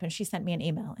of this happened, she sent me an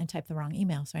email and typed the wrong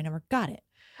email. So I never got it.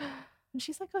 And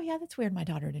she's like, oh yeah, that's weird. My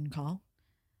daughter didn't call.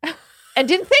 And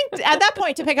didn't think at that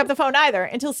point to pick up the phone either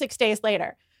until 6 days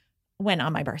later, when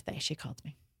on my birthday, she called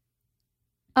me.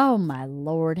 Oh my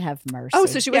Lord, have mercy. Oh,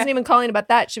 so she wasn't even calling about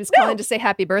that. She was calling to say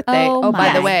happy birthday. Oh,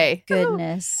 by the way.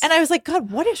 Goodness. And I was like, God,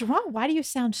 what is wrong? Why do you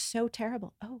sound so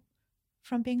terrible? Oh,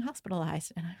 from being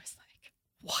hospitalized. And I was like,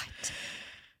 what?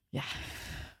 Yeah.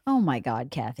 Oh my God,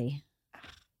 Kathy.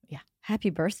 Yeah. Happy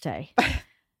birthday.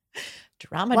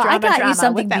 Drama. I got drama you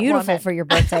something beautiful woman. for your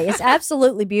birthday. It's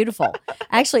absolutely beautiful.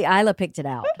 Actually, Isla picked it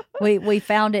out. We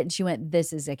found it and she went,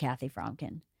 this is a Kathy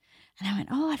Fromkin. And I went,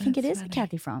 oh, I think That's it is funny. a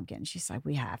Kathy Fromkin. She's like,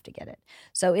 we have to get it.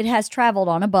 So it has traveled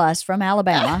on a bus from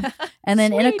Alabama and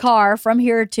then in a Sweet. car from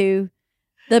here to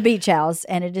the beach house.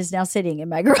 And it is now sitting in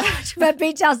my garage. My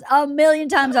beach house, a million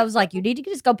times I was like, you need to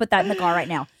just go put that in the car right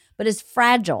now. But it's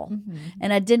fragile. Mhm.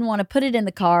 And I didn't want to put it in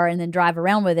the car and then drive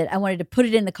around with it. I wanted to put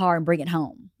it in the car and bring it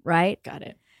home. Right. Got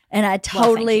it. And I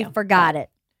totally you. forgot it.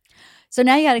 So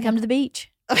now you got to come to the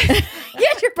beach.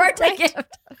 Get your birthday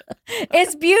gift.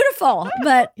 It's beautiful.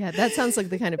 But Yeah, that sounds like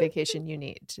the kind of vacation you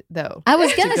need, though. I was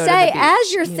to going to go say, the beach.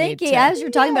 as you're You need thinking, to- as you're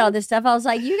talking about all this stuff, I was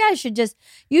like, you guys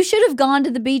you should have gone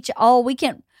to the beach all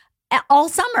weekend, all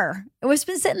summer. It's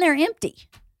been sitting there empty.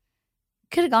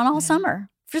 Could have gone all Yeah. summer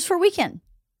just for a weekend.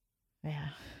 Yeah.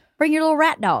 Bring your little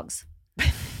rat dogs.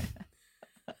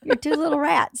 Your two little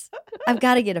rats. I've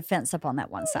got to get a fence up on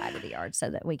that one side of the yard so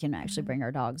that we can actually bring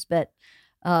our dogs. But,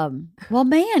 well,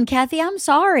 man, Kathy, I'm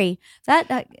sorry.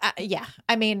 That Yeah.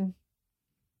 I mean,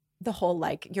 the whole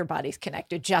like your body's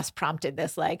connected just prompted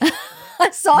this like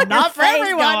I saw your not for face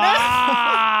everyone. go,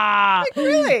 "Ah." Like,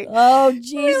 really? Oh,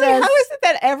 Jesus. Really? How is it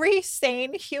that every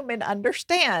sane human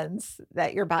understands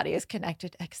that your body is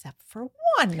connected except for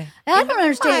one? I in don't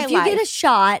understand. my If you get a life?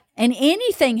 shot and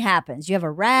anything happens, you have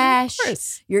a rash, Of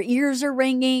course. your ears are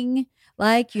ringing,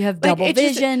 like you have Like, double it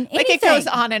just- vision. Like it goes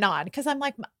anything. on and on because I'm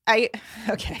like,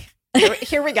 okay,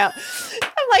 here we go.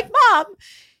 I'm like, Mom,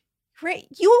 right,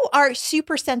 you are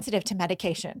super sensitive to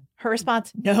medication. Her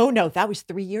response, no, that was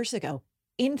 3 years ago.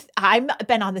 I've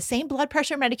been on the same blood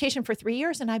pressure medication for 3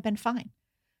 years and I've been fine.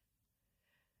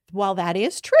 While that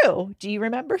is true, do you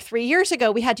remember 3 years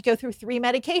ago, we had to go through 3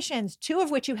 medications, 2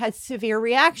 of which you had severe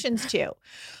reactions to.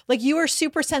 Like you are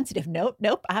super sensitive. Nope,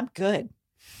 I'm good.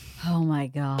 Oh, my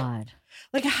God.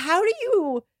 Like, how do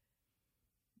you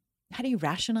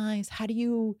rationalize? How do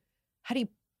you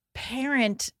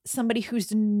parent somebody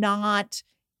who's not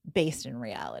based in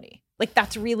reality? Like,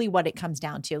 that's really what it comes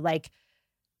down to. Like,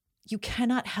 you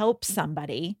cannot help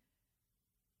somebody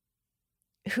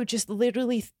who just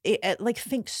literally like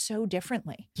thinks so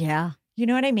differently. Yeah. You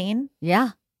know what I mean? Yeah.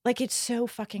 Like, it's so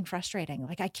fucking frustrating.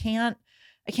 Like, I can't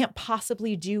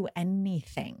possibly do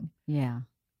anything Yeah.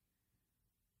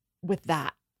 with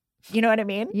that. You know what I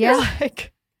mean? Yeah. You're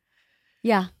like,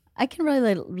 Yeah. I can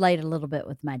relate a little bit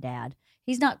with my dad.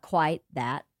 He's not quite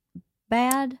that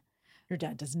bad. your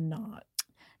dad does not.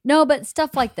 No, but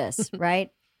stuff like this, right?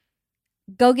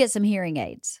 Go get some hearing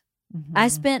aids. I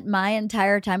Mhm. spent my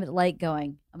entire time at the lake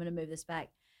going, I'm going to move this back.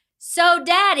 So,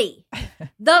 Daddy,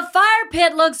 the fire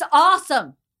pit looks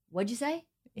awesome. What'd you say?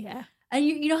 Yeah. And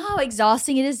you know how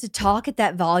exhausting it is to talk at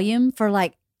that volume for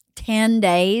like 10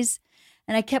 days?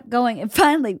 And I kept going. And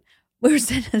finally, we were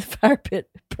sitting in the fire pit.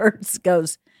 Bert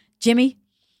goes, Jimmy,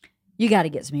 you got to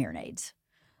get some hearing aids.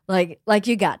 Like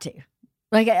you got to.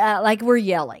 Like we're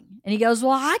yelling. And he goes,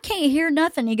 well, I can't hear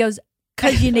nothing. He goes,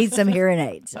 because you need some hearing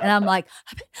aids. And I'm like,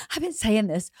 I've been saying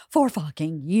this for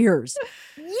fucking years.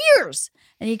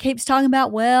 And he keeps talking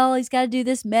about, well, he's got to do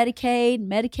this Medicaid.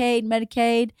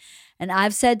 And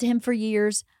I've said to him for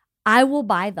years, I will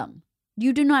buy them.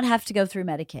 You do not have to go through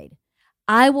Medicaid.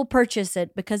 I will purchase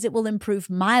it because it will improve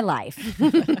my life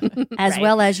as Right.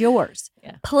 well as yours.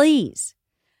 Yeah. Please.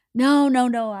 No,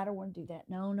 I don't want to do that.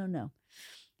 No.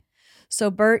 So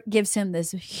Bert gives him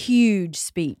this huge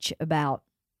speech about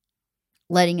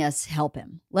letting us help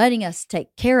him, letting us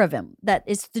take care of him. That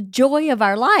it's the joy of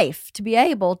our life to be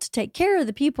able to take care of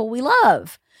the people we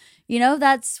love.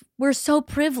 We're so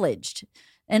privileged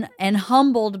and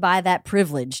humbled by that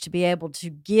privilege to be able to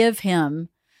give him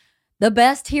the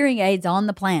best hearing aids on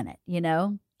the planet,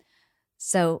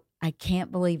 So I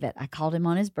can't believe it. I called him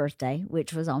on his birthday,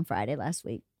 which was on Friday last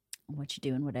week. What you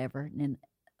doing, whatever. And then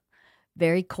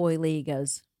very coyly he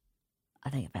goes, I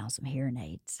think I found some hearing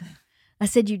aids. I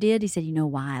said, you did? He said, you know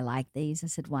why I like these? I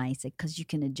said, why? He said, because you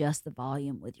can adjust the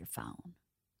volume with your phone.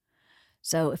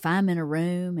 So if I'm in a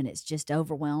room and it's just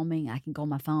overwhelming, I can go on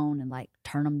my phone and like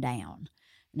turn them down.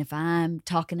 And if I'm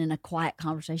talking in a quiet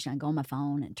conversation, I go on my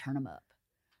phone and turn them up.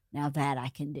 Now that I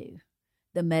can do.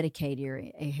 The Medicaid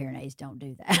hearing aids don't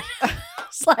do that.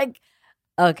 It's like,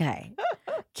 okay,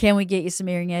 can we get you some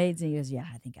hearing aids? And he goes, yeah,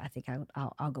 I think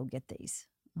I'll go get these.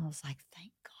 I was like,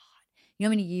 thank God. You know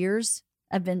how many years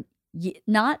I've been,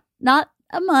 not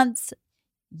a month,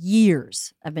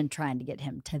 years I've been trying to get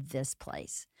him to this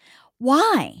place.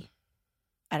 Why?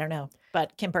 I don't know.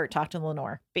 But can Bert talk to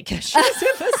Lenore because she's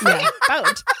in the same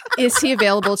boat? Is he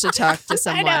available to talk to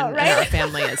someone in our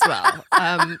family as well?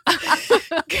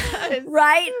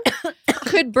 Right?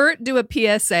 Could Bert do a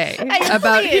PSA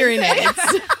about hearing aids?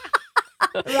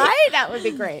 Right? That would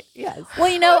be great. Yes.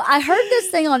 Well, I heard this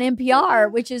thing on NPR,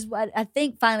 which is what I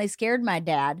think finally scared my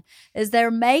dad, is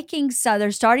they're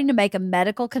starting to make a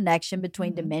medical connection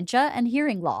between dementia and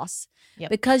hearing loss. Yep.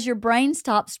 Because your brain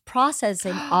stops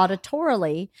processing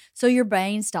auditorily, so your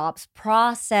brain stops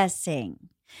processing.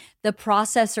 The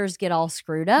processors get all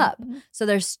screwed up. Mm-hmm. So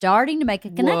they're starting to make a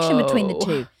connection between the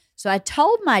two. So I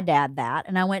told my dad that,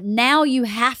 and I went, now you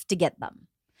have to get them.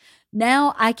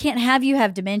 Now I can't have you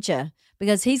have dementia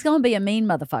because he's going to be a mean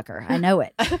motherfucker. I know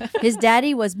it. His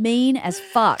daddy was mean as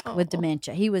fuck with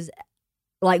dementia. He was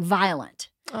like violent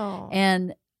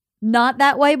and not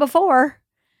that way before.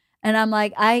 And I'm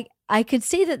like, I could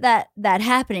see that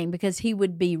happening because he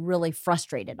would be really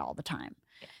frustrated all the time.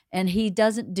 And he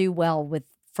doesn't do well with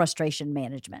frustration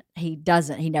management. He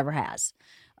never has.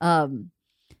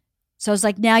 So it's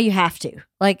like, now you have to.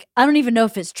 Like, I don't even know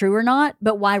if it's true or not,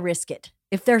 but why risk it?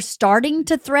 If they're starting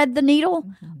to thread the needle,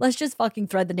 let's just fucking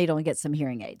thread the needle and get some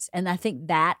hearing aids. And I think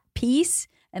that piece,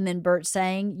 and then Bert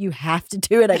saying, you have to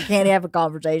do it. I can't have a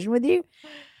conversation with you.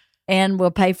 And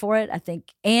we'll pay for it, I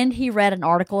think. And he read an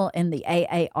article in the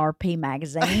AARP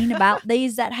magazine about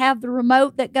these that have the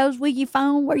remote that goes with your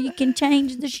phone where you can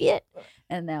change the shit.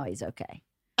 And now he's okay.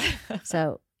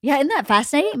 So, yeah, isn't that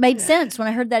fascinating? It made sense when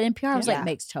I heard that NPR. I was like,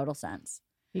 makes total sense.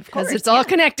 Because it's all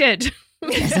connected.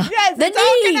 Yes, it's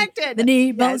all connected. The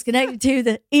knee bone's connected to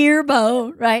the ear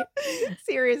bone, right?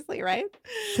 Seriously, right?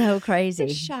 So crazy.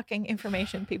 Shocking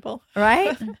information, people.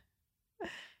 Right?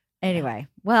 Anyway,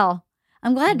 well,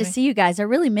 I'm glad to see you guys. I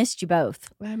really missed you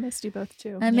both. Well, I missed you both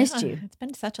too. I missed you. It's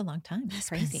been such a long time. It's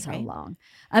crazy, so right? long.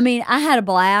 I mean, I had a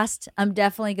blast. I'm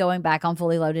definitely going back on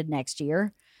Fully Loaded next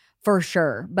year for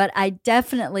sure. But I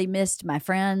definitely missed my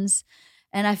friends.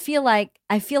 And I feel like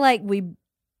we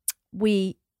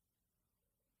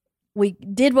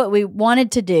did what we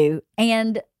wanted to do,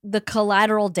 and the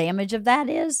collateral damage of that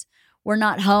is we're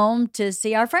not home to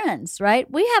see our friends, right?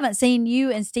 We haven't seen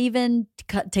you and Steven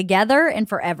together in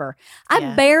forever.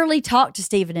 I barely talked to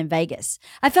Steven in Vegas.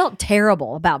 I felt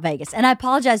terrible about Vegas, and I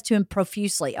apologized to him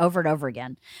profusely over and over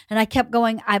again. And I kept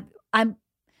going, I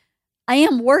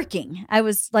am working. I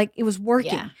was like, it was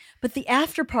working. Yeah. But the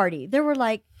after party, there were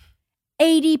like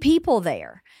 80 people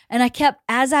there. And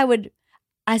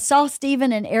I saw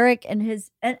Steven and Eric and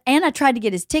I tried to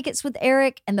get his tickets with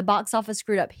Eric, and the box office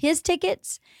screwed up his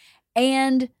tickets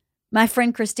and my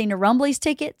friend Christina Rumbley's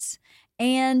tickets,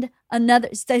 and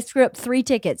they screwed up 3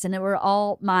 tickets, and they were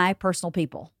all my personal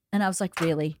people. And I was like,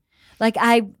 really? Like,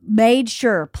 I made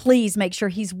sure, please make sure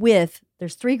there's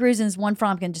 3 Gruzins, 1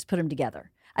 Fromkin, just put them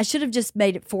together. I should have just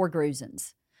made it 4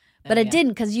 Gruzins. But I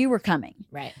didn't because you were coming.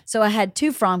 Right. So I had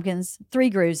 2 Fromkins,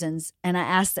 3 Gruzins, and I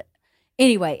asked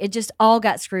anyway, it just all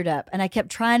got screwed up. And I kept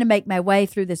trying to make my way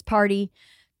through this party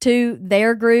to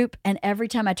their group. And every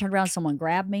time I turned around, someone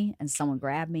grabbed me, and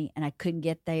I couldn't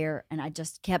get there. And I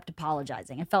just kept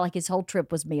apologizing. I felt like his whole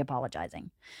trip was me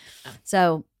apologizing.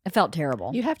 So it felt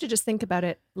terrible. You have to just think about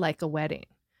it like a wedding.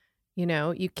 You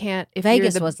know, you can't. If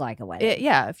Vegas was like a wedding.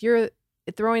 If you're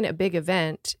throwing a big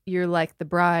event, you're like the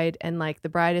bride, and like the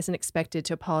bride isn't expected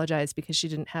to apologize because she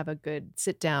didn't have a good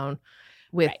sit down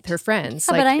with her friends.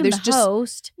 Yeah, like, but I am the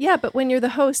host. Yeah, but when you're the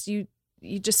host, you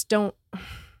just don't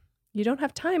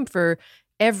have time for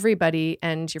everybody,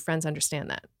 and your friends understand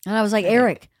that. And I was like,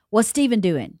 Eric, what's Steven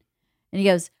doing? And he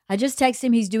goes, I just texted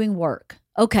him. He's doing work.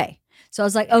 Okay. So I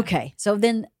was like, okay. So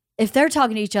then if they're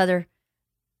talking to each other,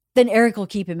 then Eric will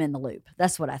keep him in the loop.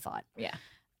 That's what I thought. Yeah.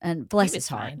 And bless He his was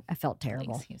heart. fine. I felt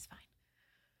terrible. He was fine.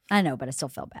 I know, but I still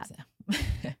felt bad. So.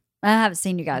 I haven't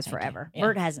seen you guys Thank you. forever. Yeah.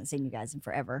 Bert hasn't seen you guys in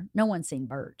forever. No one's seen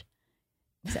Bert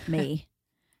except me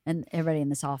and everybody in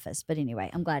this office. But anyway,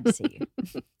 I'm glad to see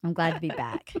you. I'm glad to be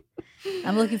back.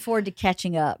 I'm looking forward to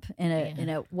catching up in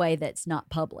a way that's not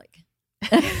public.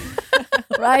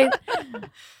 Right?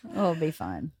 Oh, it'll be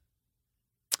fun.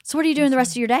 So what are you doing the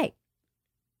rest of your day?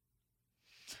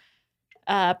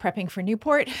 Prepping for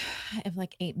Newport. I have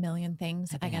like 8 million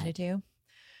things I got to bet. do.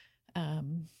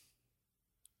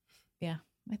 Yeah,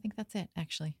 I think that's it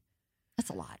actually. That's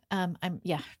a lot. I'm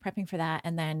prepping for that.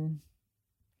 And then,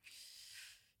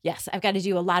 yes, I've got to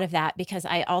do a lot of that because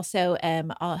I also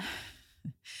am,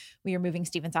 we are moving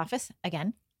Steven's office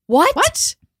again.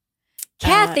 What?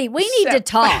 Kathy, we need to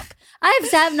talk. I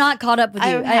have not caught up with you.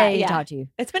 I need to talk to you.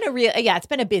 It's been it's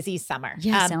been a busy summer.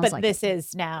 Yeah, sounds but like this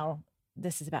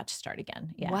is about to start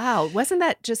again. Yeah. Wow. Wasn't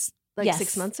that just like Yes.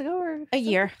 6 months ago or A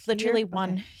year, something? literally Okay.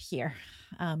 1 year.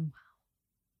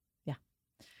 Yeah.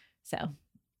 So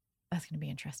that's going to be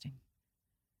interesting.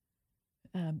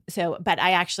 But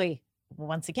I actually,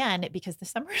 once again, because the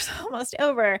summer is almost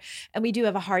over and we do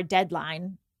have a hard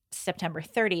deadline, September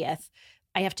 30th,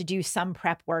 I have to do some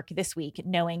prep work this week,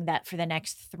 knowing that for the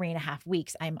next 3.5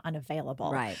 weeks, I'm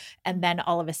unavailable. Right. And then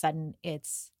all of a sudden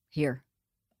it's Here.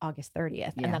 August 30th.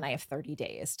 Yeah. And then I have 30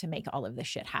 days to make all of this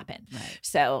shit happen. Right.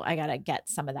 So I got to get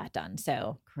some of that done.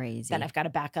 So Crazy. then I've got to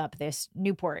back up this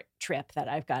Newport trip that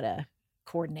I've got to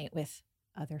coordinate with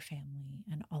other family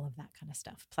and all of that kind of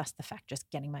stuff. Plus the fact just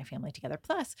getting my family together.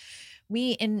 Plus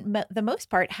we, in the most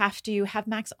part, have to have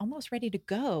Max almost ready to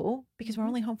go because we're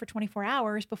only home for 24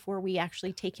 hours before we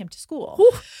actually take him to school.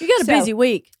 Whew, you got a So- busy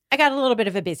week. I got a little bit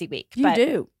of a busy week. You but,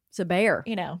 do. It's a bear.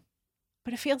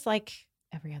 But it feels like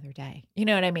every other day. You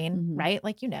know what I mean? Mhm. Right?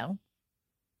 Like,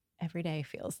 every day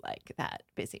feels like that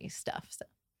busy stuff. So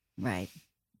Right.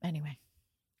 anyway.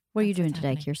 What are you That's doing what's today,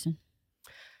 happening. Kirsten?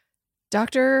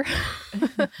 Doctor,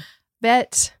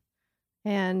 vet,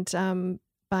 and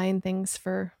buying things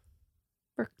for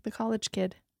the college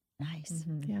kid. Nice.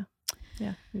 Mhm.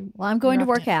 Yeah. Well, I'm going to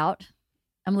We're off work out.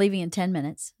 I'm leaving in 10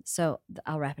 minutes, so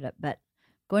I'll wrap it up. But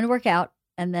going to work out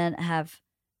and then have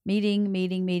meeting,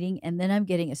 and then I'm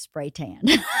getting a spray tan.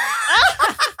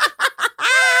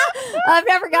 I've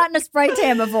never gotten a spray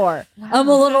tan before. I'm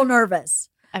a little nervous.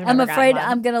 I've I'm never gotten afraid one.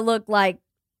 I'm going to look like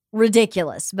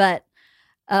ridiculous, but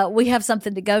we have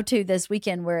something to go to this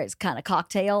weekend where it's kind of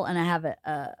cocktail, and I have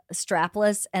a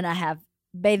strapless, and I have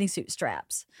bathing suit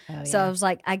straps. Oh, So I was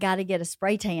like, I got to get a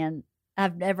spray tan.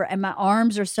 And my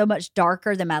arms are so much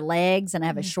darker than my legs, and I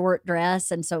have a short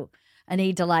dress, and so I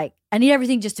need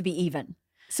everything just to be even.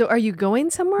 So are you going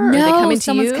somewhere? Or are they No, coming to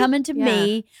someone's you? coming to Yeah.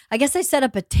 me. I guess they set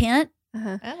up a tent,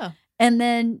 Uh-huh. Oh, and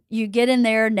then you get in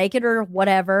there naked or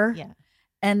whatever, yeah.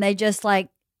 and they just like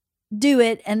do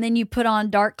it, and then you put on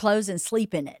dark clothes and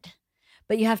sleep in it.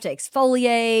 But you have to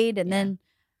exfoliate, and then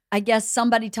I guess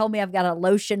somebody told me I've got to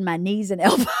lotion my knees and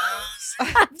elbows.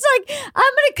 I was like,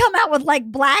 I'm going to come out with like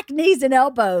black knees and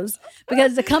elbows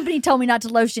because the company told me not to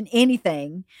lotion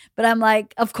anything. But I'm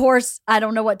like, of course, I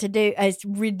don't know what to do. It's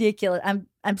ridiculous.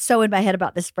 I'm so in my head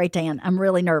about this spray tan. I'm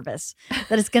really nervous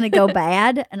that it's going to go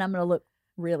bad and I'm going to look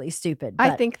really stupid. I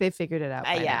But think they figured it out.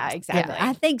 by Yeah, now. exactly.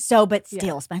 I think so, but Yeah.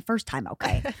 still, it's my first time.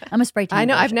 Okay. I'm a spray tan. I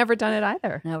know. I've version. never done it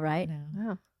either. No, right? No.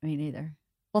 Wow. Me neither.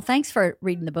 Well, thanks for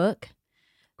reading the book.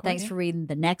 Thanks for reading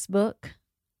the next book.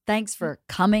 Thanks for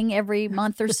coming every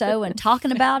month or so and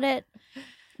talking about it.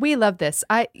 We love this.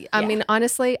 I Yeah. mean,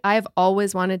 honestly, I've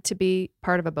always wanted to be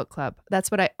part of a book club.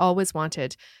 That's what I always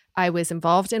wanted. I was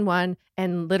involved in one,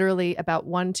 and literally about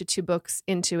 1 to 2 books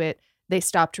into it, they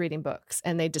stopped reading books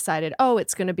and they decided, oh,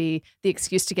 it's going to be the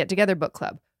excuse to get together book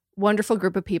club. Wonderful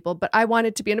group of people, but I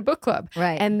wanted to be in a book club.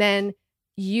 Right. And then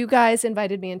you guys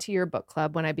invited me into your book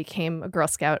club when I became a Girl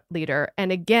Scout leader.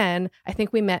 And again, I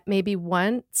think we met maybe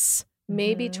once,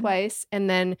 maybe Mhm. twice. And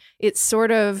then it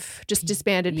sort of just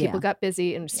disbanded. Yeah. People got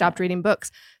busy and stopped reading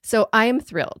books. So I am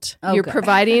thrilled. Oh, You're good.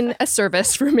 providing a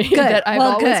service for me Good. that I've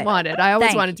Well, always good. wanted. I always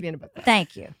Thank wanted to be in a book club.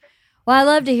 Thank you. Well, I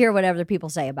love to hear what other people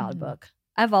say about Mhm. a book.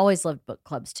 I've always loved book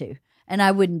clubs too. And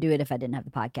I wouldn't do it if I didn't have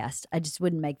the podcast. I just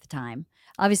wouldn't make the time.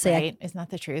 Obviously, Right? Isn't that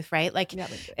the truth? Right? Like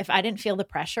if I didn't feel the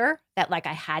pressure that like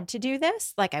I had to do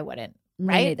this, like I wouldn't. me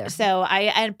Right. neither. So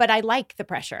but I like the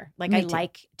pressure. Like Me I too.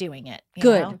 like doing it. you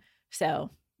Good. know?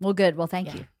 So Well, good. Well,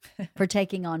 thank you for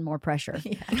taking on more pressure.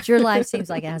 Your life seems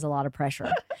like it has a lot of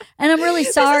pressure. And I'm really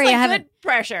sorry This is I haven't. good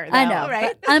pressure, though, I know,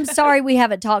 right? but I'm sorry we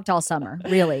haven't talked all summer.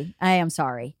 Really, I am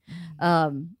sorry.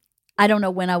 I don't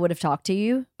know when I would have talked to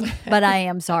you, but I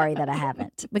am sorry that I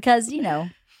haven't because, you know,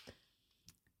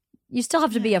 you still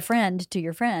have to be a friend to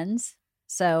your friends.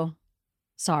 So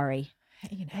sorry.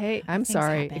 You know, Hey, I'm things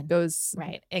sorry. happen. It goes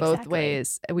Right, both exactly.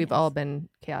 ways. We've Yes. all been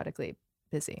chaotically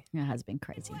busy. It has been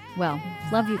crazy. Well,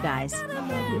 love you guys.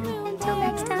 Until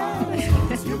next time,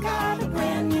 you got a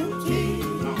brand new key.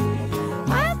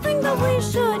 I think that we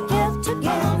should get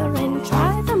together and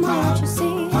try them on to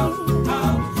see. La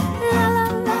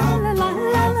la la la la la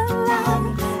la la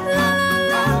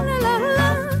la la la.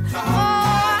 Oh,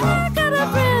 I got a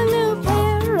brand new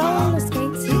pair of roller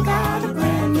skates. You got a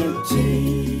brand new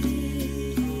key.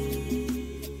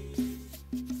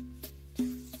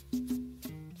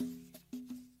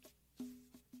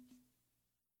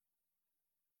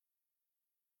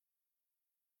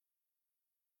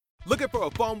 Looking for a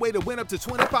fun way to win up to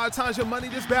 25 times your money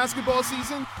this basketball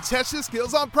season? Test your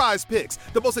skills on Prize Picks,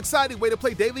 the most exciting way to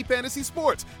play daily fantasy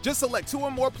sports. Just select 2 or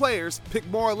more players, pick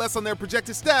more or less on their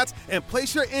projected stats, and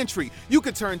place your entry. You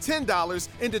can turn $10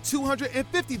 into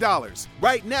 $250.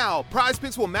 Right now, Prize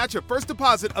Picks will match your first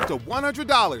deposit up to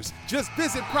 $100. Just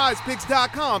visit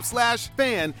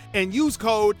prizepicks.com/fan and use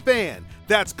code FAN.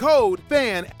 That's code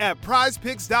FAN at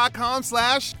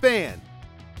prizepicks.com/fan.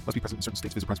 Must be present in certain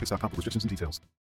states. Visit prizepicks.com for restrictions and details.